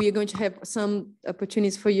we are going to have some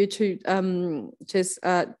opportunities for you to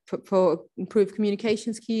for improve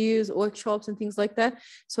communication skills, workshops and things like that.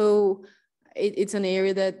 So it's an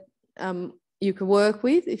area that you can work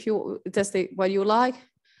with if that's what you like.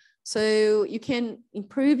 So you can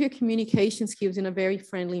improve your communication skills in a very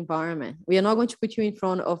friendly environment. We are not going to put you in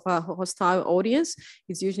front of a hostile audience.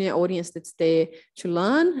 It's usually an audience that's there to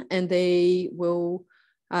learn, and they will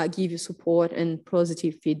give you support and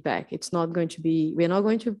positive feedback. It's not going to be, we're not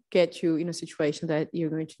going to get you in a situation that you're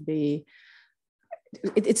going to be,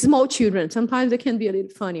 it's small children. Sometimes they can be a little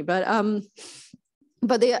funny, but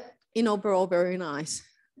they are, overall very nice.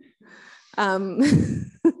 And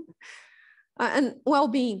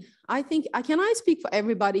well-being. I think, can I speak for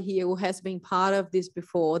everybody here who has been part of this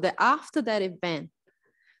before, that after that event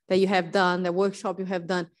that you have done, the workshop you have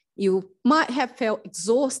done, You might have felt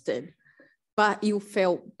exhausted, but you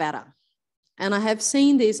felt better. And I have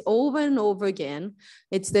seen this over and over again.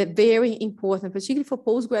 It's that very important, particularly for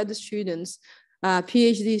postgraduate students,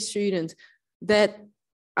 PhD students, that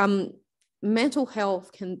mental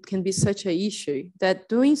health can be such an issue, that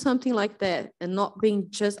doing something like that and not being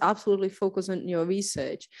just absolutely focused on your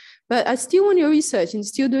research, but I still on your research and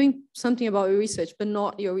still doing something about your research, but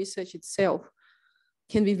not your research itself,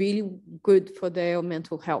 can be really good for their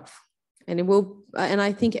mental health. And it will, and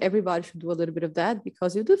I think everybody should do a little bit of that,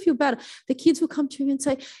 because you do feel better. The kids will come to you and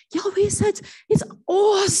say, your research is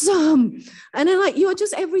awesome. And then like, you're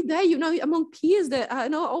just every day, you know, among peers that I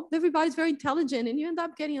know everybody's very intelligent, and you end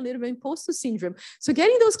up getting a little bit of imposter syndrome. So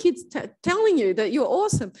getting those kids telling you that you're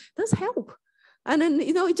awesome does help. And then,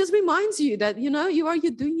 you know, it just reminds you that, you know, you're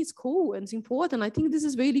doing is cool and it's important. I think this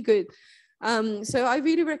is really good. So I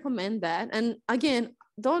really recommend that. And again,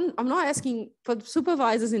 I'm not asking for the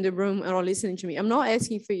supervisors in the room or listening to me. I'm not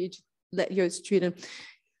asking for you to let your student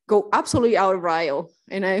go absolutely out of rail,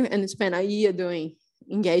 you know, and spend a year doing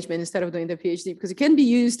engagement instead of doing the PhD, because it can be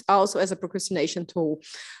used also as a procrastination tool.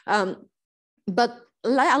 But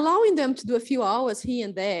allowing them to do a few hours here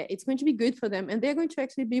and there, it's going to be good for them, and they're going to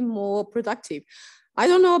actually be more productive. I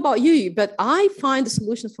don't know about you, but I find the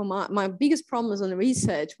solutions for my biggest problems on the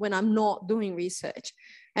research when I'm not doing research,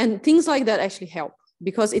 and things like that actually help,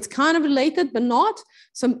 because it's kind of related, but not,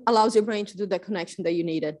 so allows your brain to do that connection that you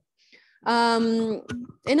needed. And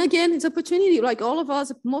again, it's opportunity. Like all of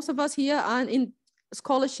us, most of us here are in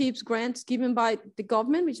scholarships, grants given by the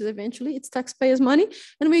government, which is eventually it's taxpayers' money,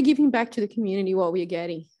 and we're giving back to the community what we're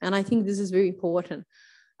getting. And I think this is very important.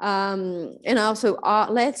 And also,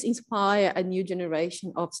 let's inspire a new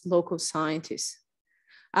generation of local scientists.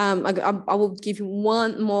 I will give you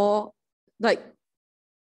one more, like,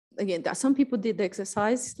 again, some people did the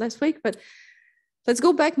exercise last week, but let's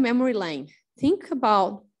go back memory lane. Think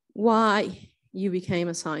about why you became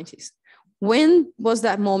a scientist. When was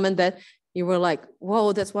that moment that you were like,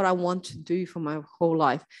 whoa, that's what I want to do for my whole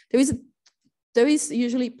life? There is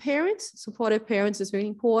usually parents, supportive parents is very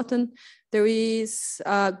important. There is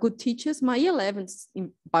good teachers. My year 11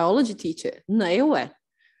 biology teacher, nailed it.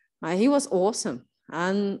 He was awesome.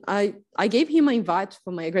 And I gave him an invite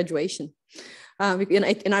for my graduation.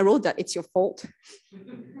 And I wrote that it's your fault.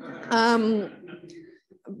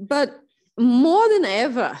 But more than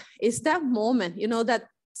ever is that moment, you know, that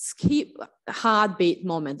skip heartbeat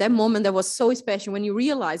moment, that moment that was so special when you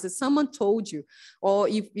realize that someone told you, or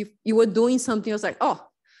if you were doing something, I was like, oh,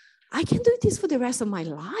 I can do this for the rest of my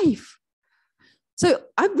life. So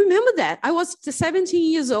I remember that I was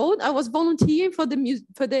 17 years old. I was volunteering for the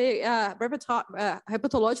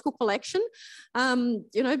hepatological collection,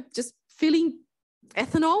 you know, just filling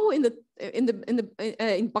ethanol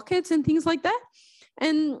in buckets and things like that,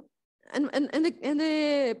 and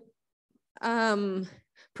the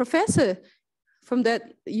professor from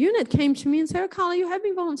that unit came to me and said, Carla, you have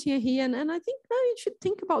been volunteering here, and I think now you should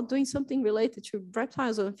think about doing something related to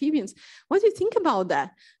reptiles or amphibians. What do you think about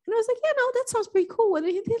that? And I was like, yeah, no, that sounds pretty cool. And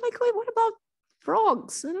they're like, wait, what about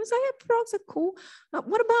frogs? And I was like, yeah, frogs are cool.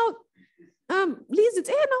 What about lizards?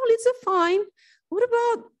 Yeah, no, lizards are fine. What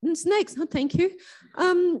about snakes? No, thank you.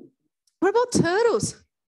 What about turtles?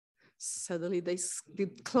 Suddenly the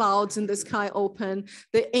clouds in the sky open,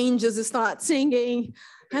 the angels start singing.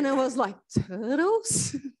 And I was like,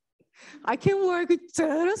 turtles? I can work with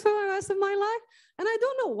turtles for the rest of my life? And I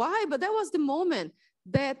don't know why, but that was the moment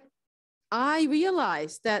that I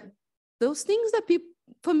realized that those things that people,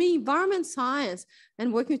 for me, environment science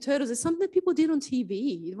and working with turtles is something that people did on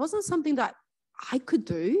TV. It wasn't something that I could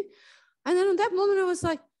do. And then in that moment, I was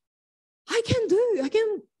like, I can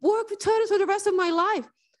work with turtles for the rest of my life.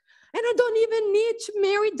 And I don't even need to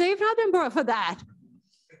marry David Attenborough for that.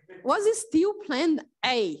 Was it still plan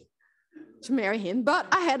A to marry him? But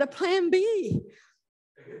I had a plan B.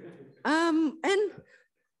 And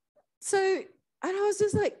I was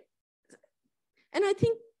just like, and I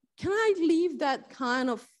think, can I leave that kind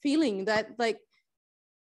of feeling that like,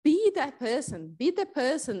 be that person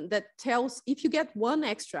that tells, if you get one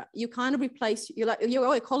extra, you kind of replace, you're an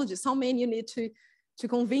ecologist, how many you need to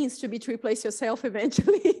convince to replace yourself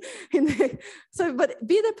eventually. But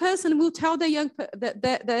be the person who will tell the young, the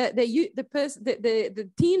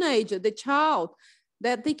teenager, the child,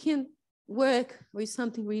 that they can work with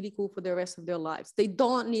something really cool for the rest of their lives. They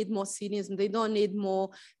don't need more cynicism. They don't need more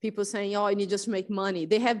people saying, oh, you need just to make money.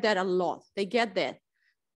 They have that a lot. They get that.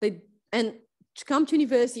 And to come to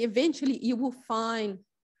university, eventually you will find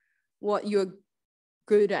what you're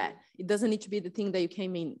good at. It doesn't need to be the thing that you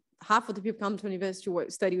came in. Half of the people come to university to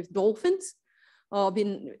study with dolphins or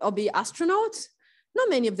be astronauts. Not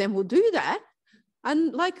many of them will do that.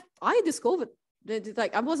 And like I discovered that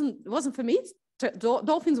like it wasn't for me.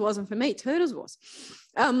 Dolphins wasn't for me, turtles was.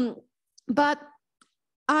 But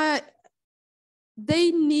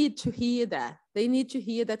they need to hear that. They need to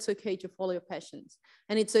hear that's okay to follow your passions.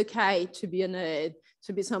 And it's okay to be a nerd,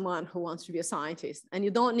 to be someone who wants to be a scientist. And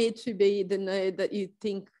you don't need to be the nerd that you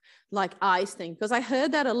think like Einstein. Because I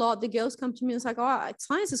heard that a lot. The girls come to me and it's like, oh,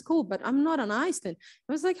 science is cool, but I'm not an Einstein.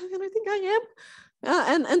 I was like, I think I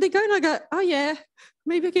am. And they go and I go, oh yeah,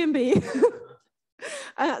 maybe I can be.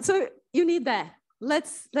 So you need that.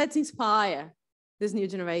 Let's inspire this new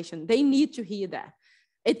generation. They need to hear that.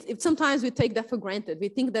 Sometimes we take that for granted. We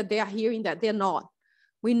think that they are hearing that. They're not.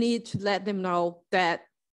 We need to let them know that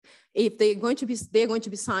if they're going to be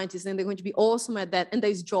scientists and they're going to be awesome at that, and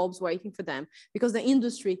there's jobs waiting for them because the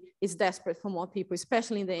industry is desperate for more people,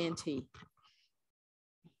 especially in the NT.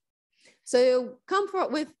 So come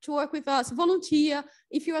to work with us, volunteer.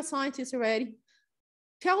 If you're a scientist already,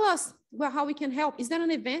 tell us how we can help. Is that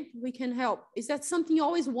an event we can help? Is that something you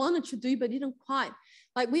always wanted to do but didn't quite?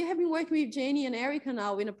 Like we have been working with Jenny and Erica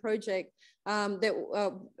now in a project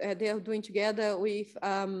that they are doing together with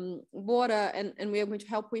water, and we are going to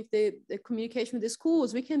help with the communication with the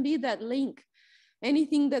schools. We can be that link.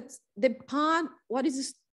 Anything that's the part,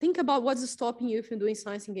 think about what's stopping you from doing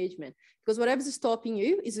science engagement, because whatever's stopping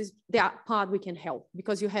you is that part we can help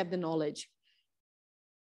because you have the knowledge.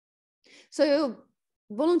 So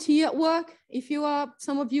volunteer work, if you are,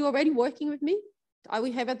 some of you already working with me,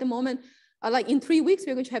 we have at the moment, like in 3 weeks,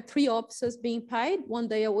 we're going to have 3 officers being paid 1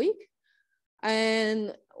 day a week.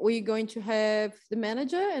 And we're going to have the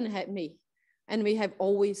manager and have me. And we have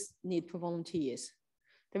always need for volunteers.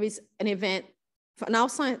 There is an event, now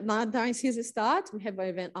during season starts, we have an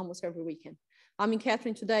event almost every weekend. I'm in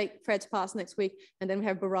Catherine today, Fred's Pass next week, and then we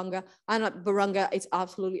have Barunga. And at Barunga, it's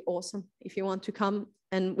absolutely awesome. If you want to come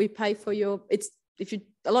and we pay for your,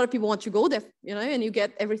 a lot of people want to go there, you know, and you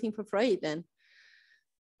get everything for free then.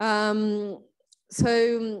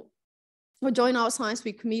 So we'll join our Science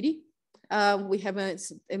Week committee. And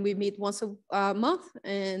we meet once a month,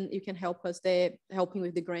 and you can help us there, helping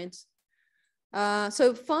with the grants.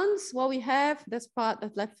 So funds, what we have, that's part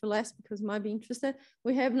that's left for last because you might be interested.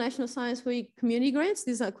 We have National Science Week community grants.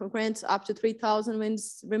 These are grants up to 3,000 when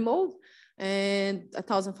it's remote, and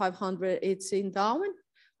 1,500 it's in Darwin.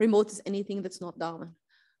 Remote is anything that's not Darwin,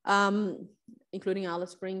 including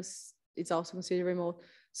Alice Springs. It's also considered remote.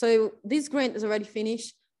 So this grant is already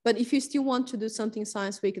finished. But if you still want to do something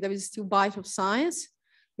Science Week, there is still Bite of Science,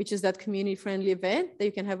 which is that community-friendly event that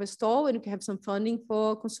you can have a stall and you can have some funding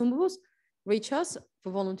for consumables. Reach us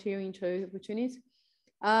for volunteering to opportunities.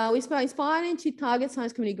 We Inspiring to Target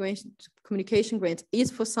Science Communication Grants is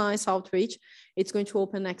for science outreach. It's going to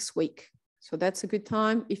open next week. So that's a good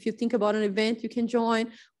time. If you think about an event you can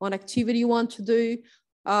join, or an activity you want to do,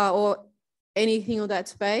 or anything on that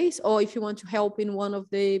space, or if you want to help in one of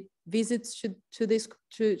the visits to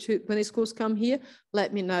when the schools come here,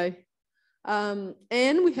 let me know.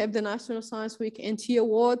 And we have the National Science Week NT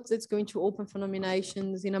Awards. It's going to open for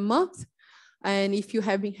nominations in a month. And if you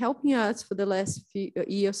have been helping us for the last year,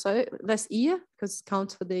 because it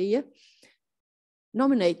counts for the year,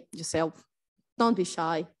 nominate yourself. Don't be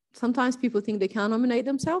shy. Sometimes people think they can't nominate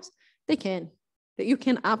themselves. They can. You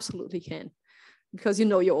can, absolutely can, because you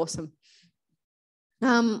know you're awesome.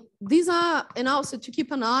 These are, and also to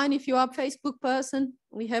keep an eye on, if you are a Facebook person,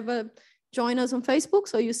 we have join us on Facebook,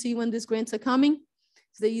 so you see when these grants are coming.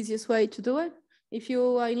 It's the easiest way to do it. If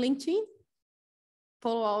you are in LinkedIn,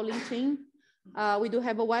 follow our LinkedIn. We do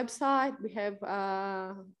have a website. We have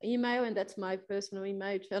email, and that's my personal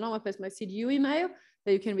email. Not my personal, my CDU email,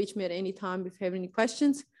 that you can reach me at any time if you have any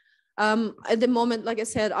questions. At the moment, like I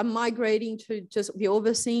said, I'm migrating to just be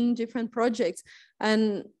overseeing different projects.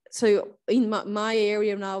 And so in my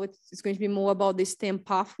area now, it's going to be more about the STEM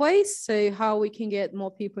pathways. So how we can get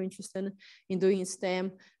more people interested in doing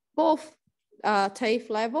STEM, both TAFE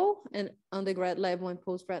level and undergrad level and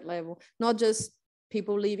postgrad level, not just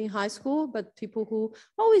people leaving high school, but people who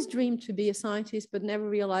always dream to be a scientist, but never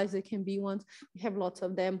realize they can be one. We have lots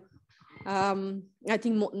of them. I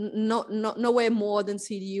think nowhere more than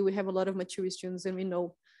CDU. We have a lot of mature students, and we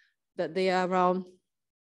know that they are around.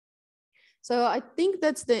 So I think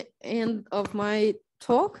that's the end of my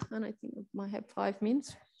talk, and I think I might have 5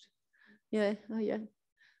 minutes. Yeah, oh yeah.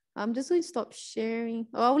 I'm just going to stop sharing.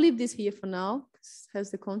 Oh, I'll leave this here for now. This has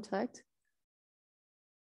the contact.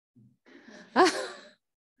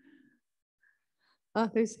 Oh,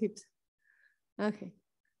 there's heaps. Okay.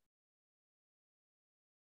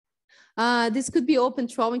 This could be open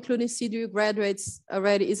to all, including CDU graduates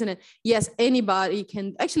already, isn't it? Yes, anybody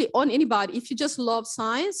can, actually on anybody. If you just love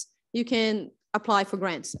science, you can apply for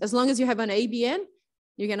grants. As long as you have an ABN,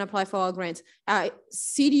 you can apply for all grants.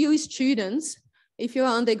 CDU students, if you're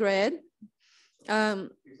undergrad,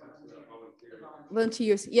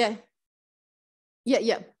 volunteers, yeah,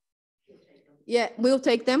 we'll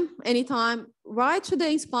take them anytime. Write to the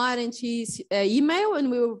Inspire NT's email, and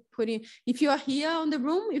we will put in. If you are here on the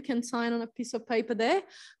room, you can sign on a piece of paper there.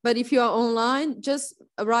 But if you are online, just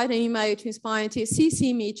write an email to Inspire NT,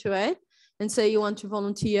 CC me to it, and say you want to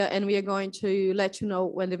volunteer, and we are going to let you know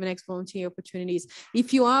when the next volunteer opportunity is.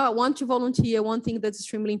 If you want to volunteer, one thing that's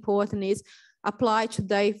extremely important is apply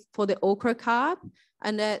today for the Okra card.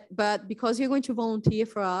 But because you're going to volunteer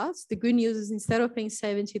for us, the good news is instead of paying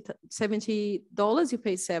 $70, you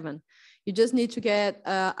pay $7. You just need to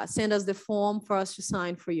send us the form for us to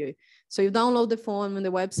sign for you. So you download the form on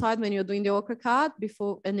the website when you're doing the Okra card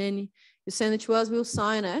and then you send it to us, we'll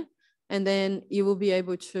sign it, and then you will be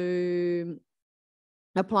able to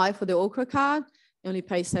apply for the Okra card. You only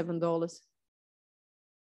pay $7.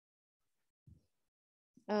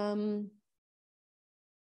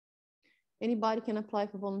 Anybody can apply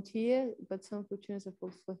for volunteer, but some opportunities are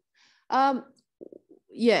full.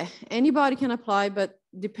 Yeah, anybody can apply, but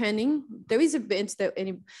depending, there is events that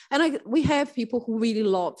we have people who really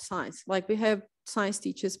love science. Like we have science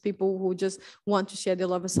teachers, people who just want to share their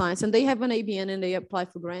love of science, and they have an ABN and they apply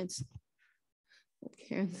for grants.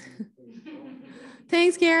 Karen.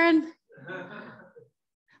 Thanks, Karen.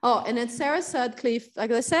 Oh, and then Sarah Sutcliffe,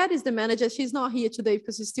 like I said, is the manager. She's not here today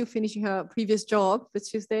because she's still finishing her previous job, but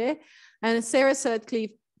she's there. And Sarah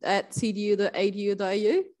Sutcliffe at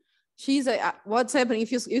cdu.edu.au. She's what's happening?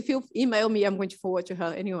 If you email me, I'm going to forward to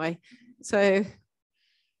her anyway. So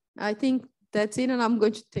I think that's it, and I'm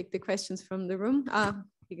going to take the questions from the room. Here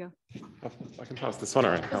you go. I can pass this one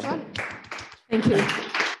around. Thank you.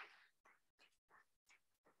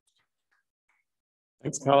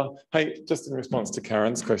 Thanks, Carla. Hey, just in response to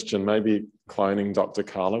Karen's question, maybe cloning Dr.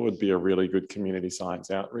 Carla would be a really good community science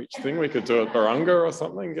outreach thing. We could do it at Barunga or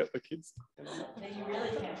something, get the kids. You really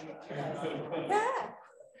can.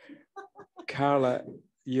 Carla,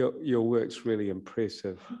 your work's really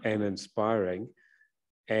impressive and inspiring.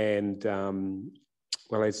 And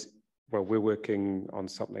we're working on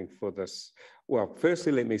something for this. Well,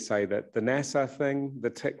 firstly, let me say that the NASA thing, the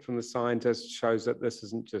tick from the scientists shows that this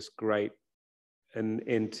isn't just great in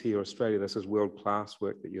NT or Australia, this is world-class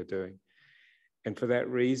work that you're doing. And for that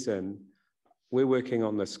reason, we're working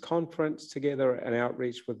on this conference together, an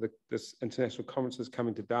outreach with this international conference is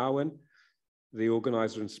coming to Darwin. The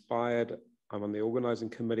organizer Inspired, I'm on the organizing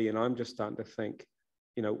committee, and I'm just starting to think,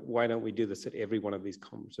 why don't we do this at every one of these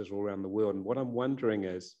conferences all around the world? And what I'm wondering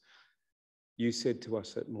is, you said to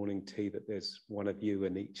us at morning tea that there's one of you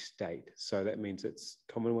in each state. So that means it's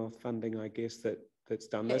Commonwealth funding, I guess, that's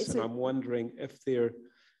done this. And I'm wondering if there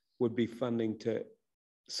would be funding to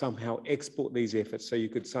somehow export these efforts so you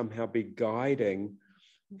could somehow be guiding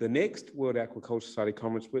the next World Aquaculture Society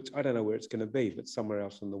conference, which I don't know where it's going to be, but somewhere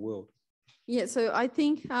else in the world. Yeah, so I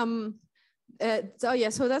think, so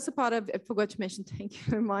that's a part of, I forgot to mention, thank you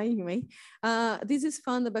for reminding me. This is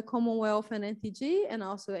funded by Commonwealth and NTG and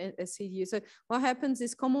also CDU. So what happens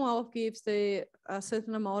is Commonwealth gives a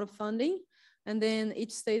certain amount of funding, and then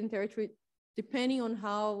each state and territory, depending on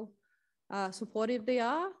how supportive they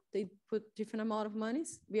are, they put different amount of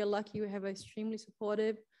monies. We are lucky we have an extremely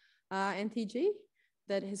supportive NTG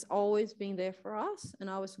that has always been there for us and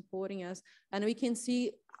always supporting us. And we can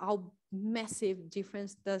see how massive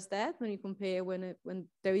difference does that when you compare when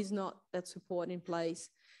there is not that support in place.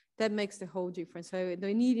 That makes the whole difference. So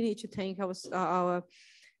we need to thank our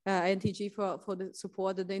NTG for the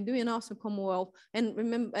support that they do, and also Commonwealth, and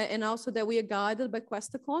remember, and also that we are guided by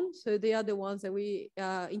Questacon, so they are the ones that we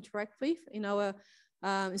interact with in our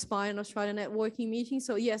Inspire in Australia networking meeting.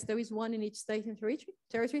 So yes, there is one in each state and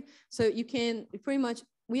territory. So you can pretty much,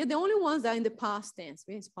 we are the only ones that are in the past tense.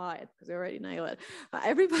 We're inspired because they already nailed it.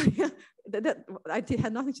 Everybody,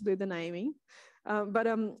 had nothing to do with the naming, but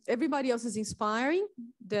everybody else is inspiring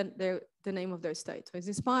the name of their state. So it's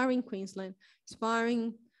inspiring Queensland,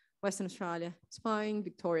 inspiring Western Australia, inspiring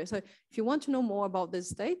Victoria. So if you want to know more about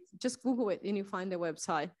this state, just Google it and you find their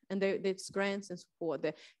website, and there's grants and support.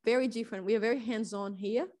 They're very different. We are very hands-on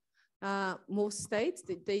here. Most states,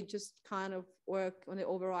 they just kind of work on the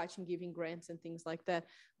overarching giving grants and things like that.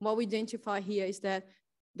 What we identify here is that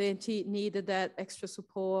they needed that extra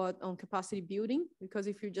support on capacity building, because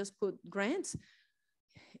if you just put grants,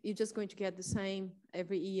 you're just going to get the same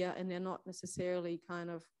every year, and they're not necessarily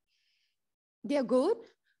they're good,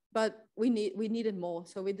 but we needed more.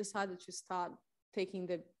 So we decided to start taking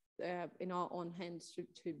the in our own hands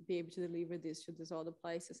to be able to deliver this to these other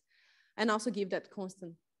places, and also give that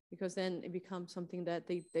constant, because then it becomes something that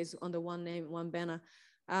there's under one name, one banner.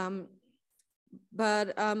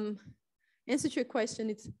 But answer to your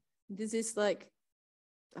question, this is like,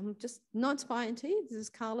 I'm just not inspiring to you. This is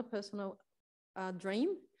Carla's personal dream,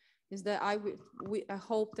 is that I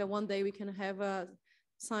hope that one day we can have a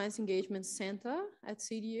science engagement center at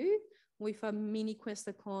CDU with a mini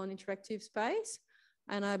QuestaCon interactive space,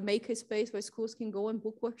 and a maker space where schools can go and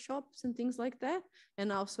book workshops and things like that,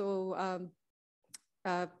 and also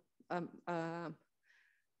a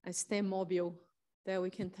STEM mobile that we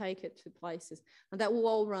can take it to places, and that will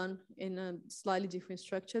all run in a slightly different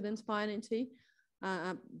structure than Spire NT.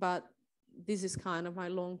 But this is kind of my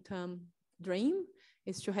long-term dream,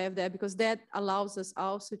 is to have that, because that allows us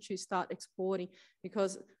also to start exporting,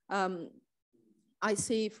 because I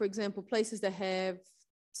see, for example, places that have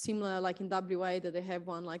similar, like in WA, that they have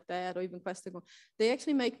one like that, or even QuestaCon, they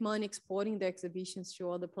actually make money exporting their exhibitions to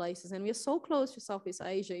other places. And we're so close to Southeast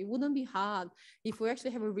Asia, it wouldn't be hard if we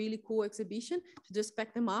actually have a really cool exhibition to just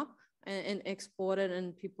pack them up and export it,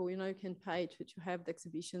 and people, you know, can pay to have the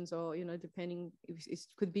exhibitions, or, you know, depending, it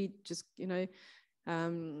could be just, you know,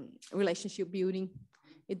 relationship building.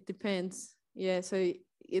 It depends. Yeah, so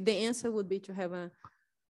the answer would be to have a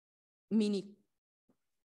mini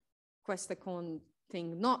QuestaCon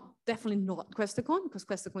thing. Definitely not QuestaCon, because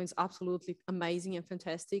QuestaCon is absolutely amazing and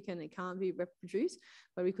fantastic and it can't be reproduced,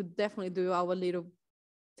 but we could definitely do our little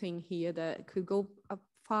thing here that could go up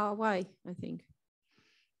far away, I think.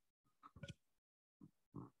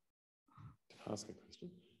 Can I ask a question?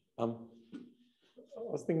 I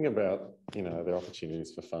was thinking about, you know, the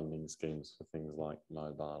opportunities for funding schemes for things like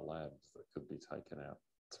mobile labs that could be taken out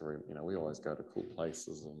to, you know, we always go to cool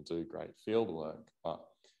places and do great field work, but,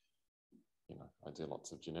 you know, I do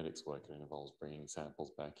lots of genetics work and it involves bringing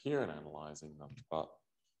samples back here and analysing them. But,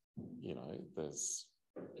 you know, there's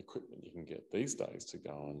equipment you can get these days to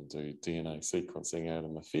go and do DNA sequencing out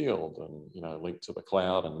in the field and, you know, link to the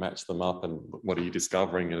cloud and match them up, and what are you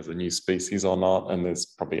discovering as a new species or not? And there's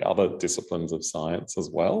probably other disciplines of science as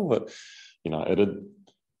well that, you know,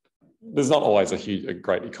 there's not always a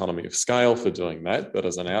great economy of scale for doing that, but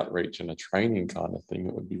as an outreach and a training kind of thing,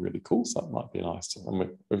 it would be really cool. So it might be nice to, and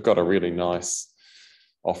we've got a really nice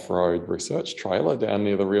off-road research trailer down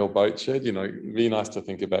near the real boat shed. You know, it'd be nice to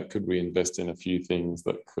think about, could we invest in a few things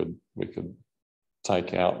that we could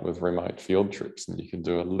take out with remote field trips, and you can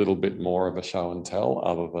do a little bit more of a show and tell,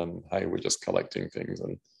 other than, hey, we're just collecting things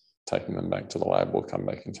and taking them back to the lab. We'll come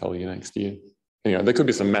back and tell you next year. You know, there could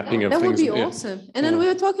be some mapping of things. That would be awesome. And then we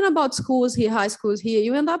were talking about schools here, high schools here.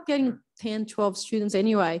 You end up getting 10, 12 students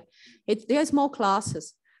anyway. They're small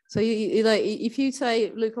classes. So if you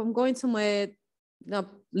say, look, I'm going somewhere,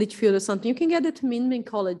 Litchfield or something, you can get it to Minmin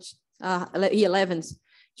College, year 11s,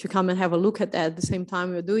 to come and have a look at that at the same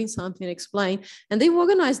time we're doing something, explain, and they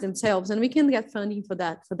organize themselves, and we can get funding for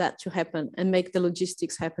that to happen and make the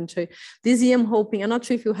logistics happen too. This year I'm hoping, I'm not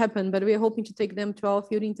sure if it will happen, but we're hoping to take them to our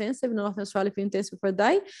field intensive, Northern Australia field intensive for a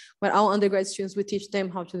day, where our undergrad students will teach them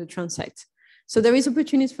how to do transect. So there is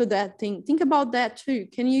opportunities for that thing. Think about that too.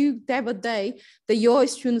 Can you have a day that your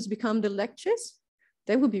students become the lecturers?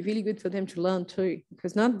 That would be really good for them to learn too,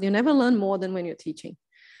 because you never learn more than when you're teaching,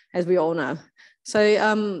 as we all know. So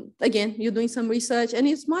again, you're doing some research, and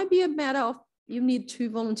it might be a matter of, you need 2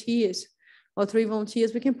 volunteers or 3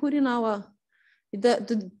 volunteers. We can put in our,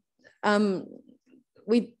 it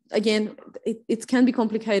can be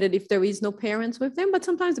complicated if there is no parents with them, but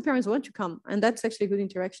sometimes the parents want to come, and that's actually a good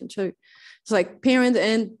interaction too. It's like parent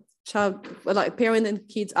and child, like parent and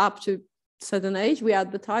kids up to certain age, we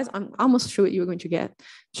advertise. I'm almost sure you're going to get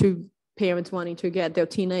 2 parents wanting to get their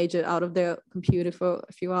teenager out of their computer for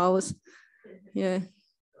a few hours. Yeah.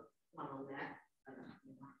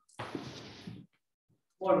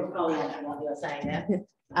 Or follow on from what you're saying there.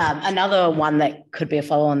 Another one that could be a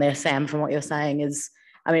follow on there, Sam, from what you're saying is,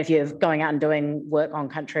 I mean, if you're going out and doing work on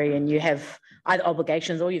country and you have either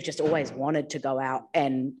obligations or you've just always wanted to go out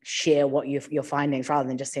and share what your findings, rather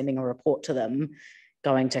than just sending a report to them,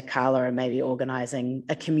 going to Carla and maybe organising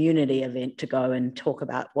a community event to go and talk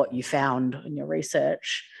about what you found in your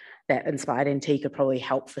research, that Inspired NT could probably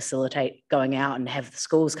help facilitate going out and have the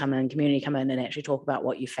schools come in, community come in and actually talk about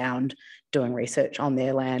what you found doing research on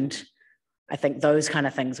their land. I think those kind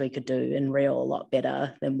of things we could do in real a lot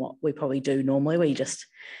better than what we probably do normally, where you just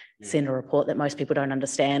send a report that most people don't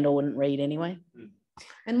understand or wouldn't read anyway.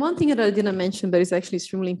 And one thing that I didn't mention, but is actually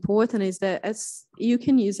extremely important, is that as you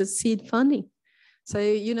can use a seed funding. So,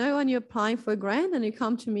 you know, when you're applying for a grant and you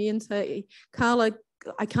come to me and say, Carla,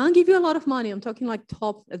 I can't give you a lot of money. I'm talking like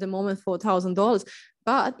top at the moment, $4,000,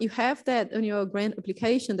 but you have that on your grant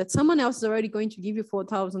application that someone else is already going to give you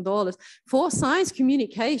 $4,000 for science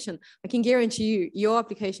communication. I can guarantee you your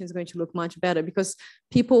application is going to look much better because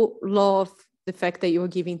people love the fact that you're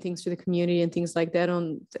giving things to the community and things like that.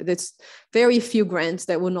 There's very few grants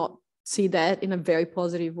that will not see that in a very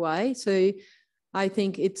positive way. So I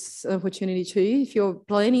think it's an opportunity too, if you're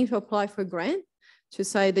planning to apply for a grant, to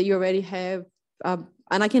say that you already have, and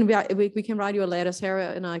we can write you a letter,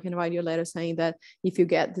 Sarah and I can write you a letter saying that if you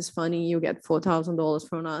get this funding, you get $4,000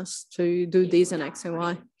 from us to do this and X and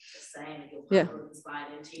Y. Yeah.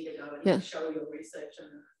 Yeah. Show your research.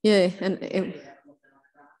 Yeah. And then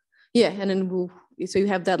so you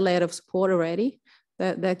have that letter of support already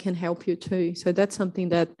that can help you too. So that's something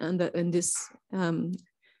that in this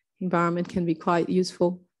environment can be quite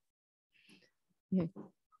useful. Yeah.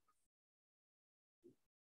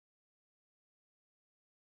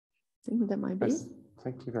 I think that might be.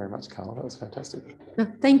 Thank you very much, Carla. That was fantastic.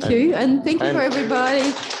 Thank you. And thank you for everybody.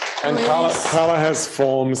 And Carla has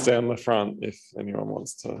forms down the front if anyone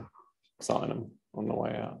wants to sign them on the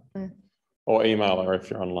way out. Yeah. Or email her if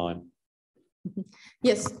you're online.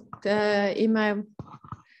 Yes, the email,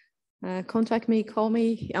 contact me, call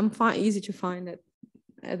me. I'm easy to find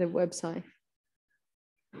at the website.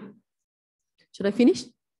 Should I finish?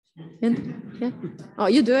 And, yeah. Oh,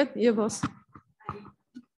 you do it, you're boss.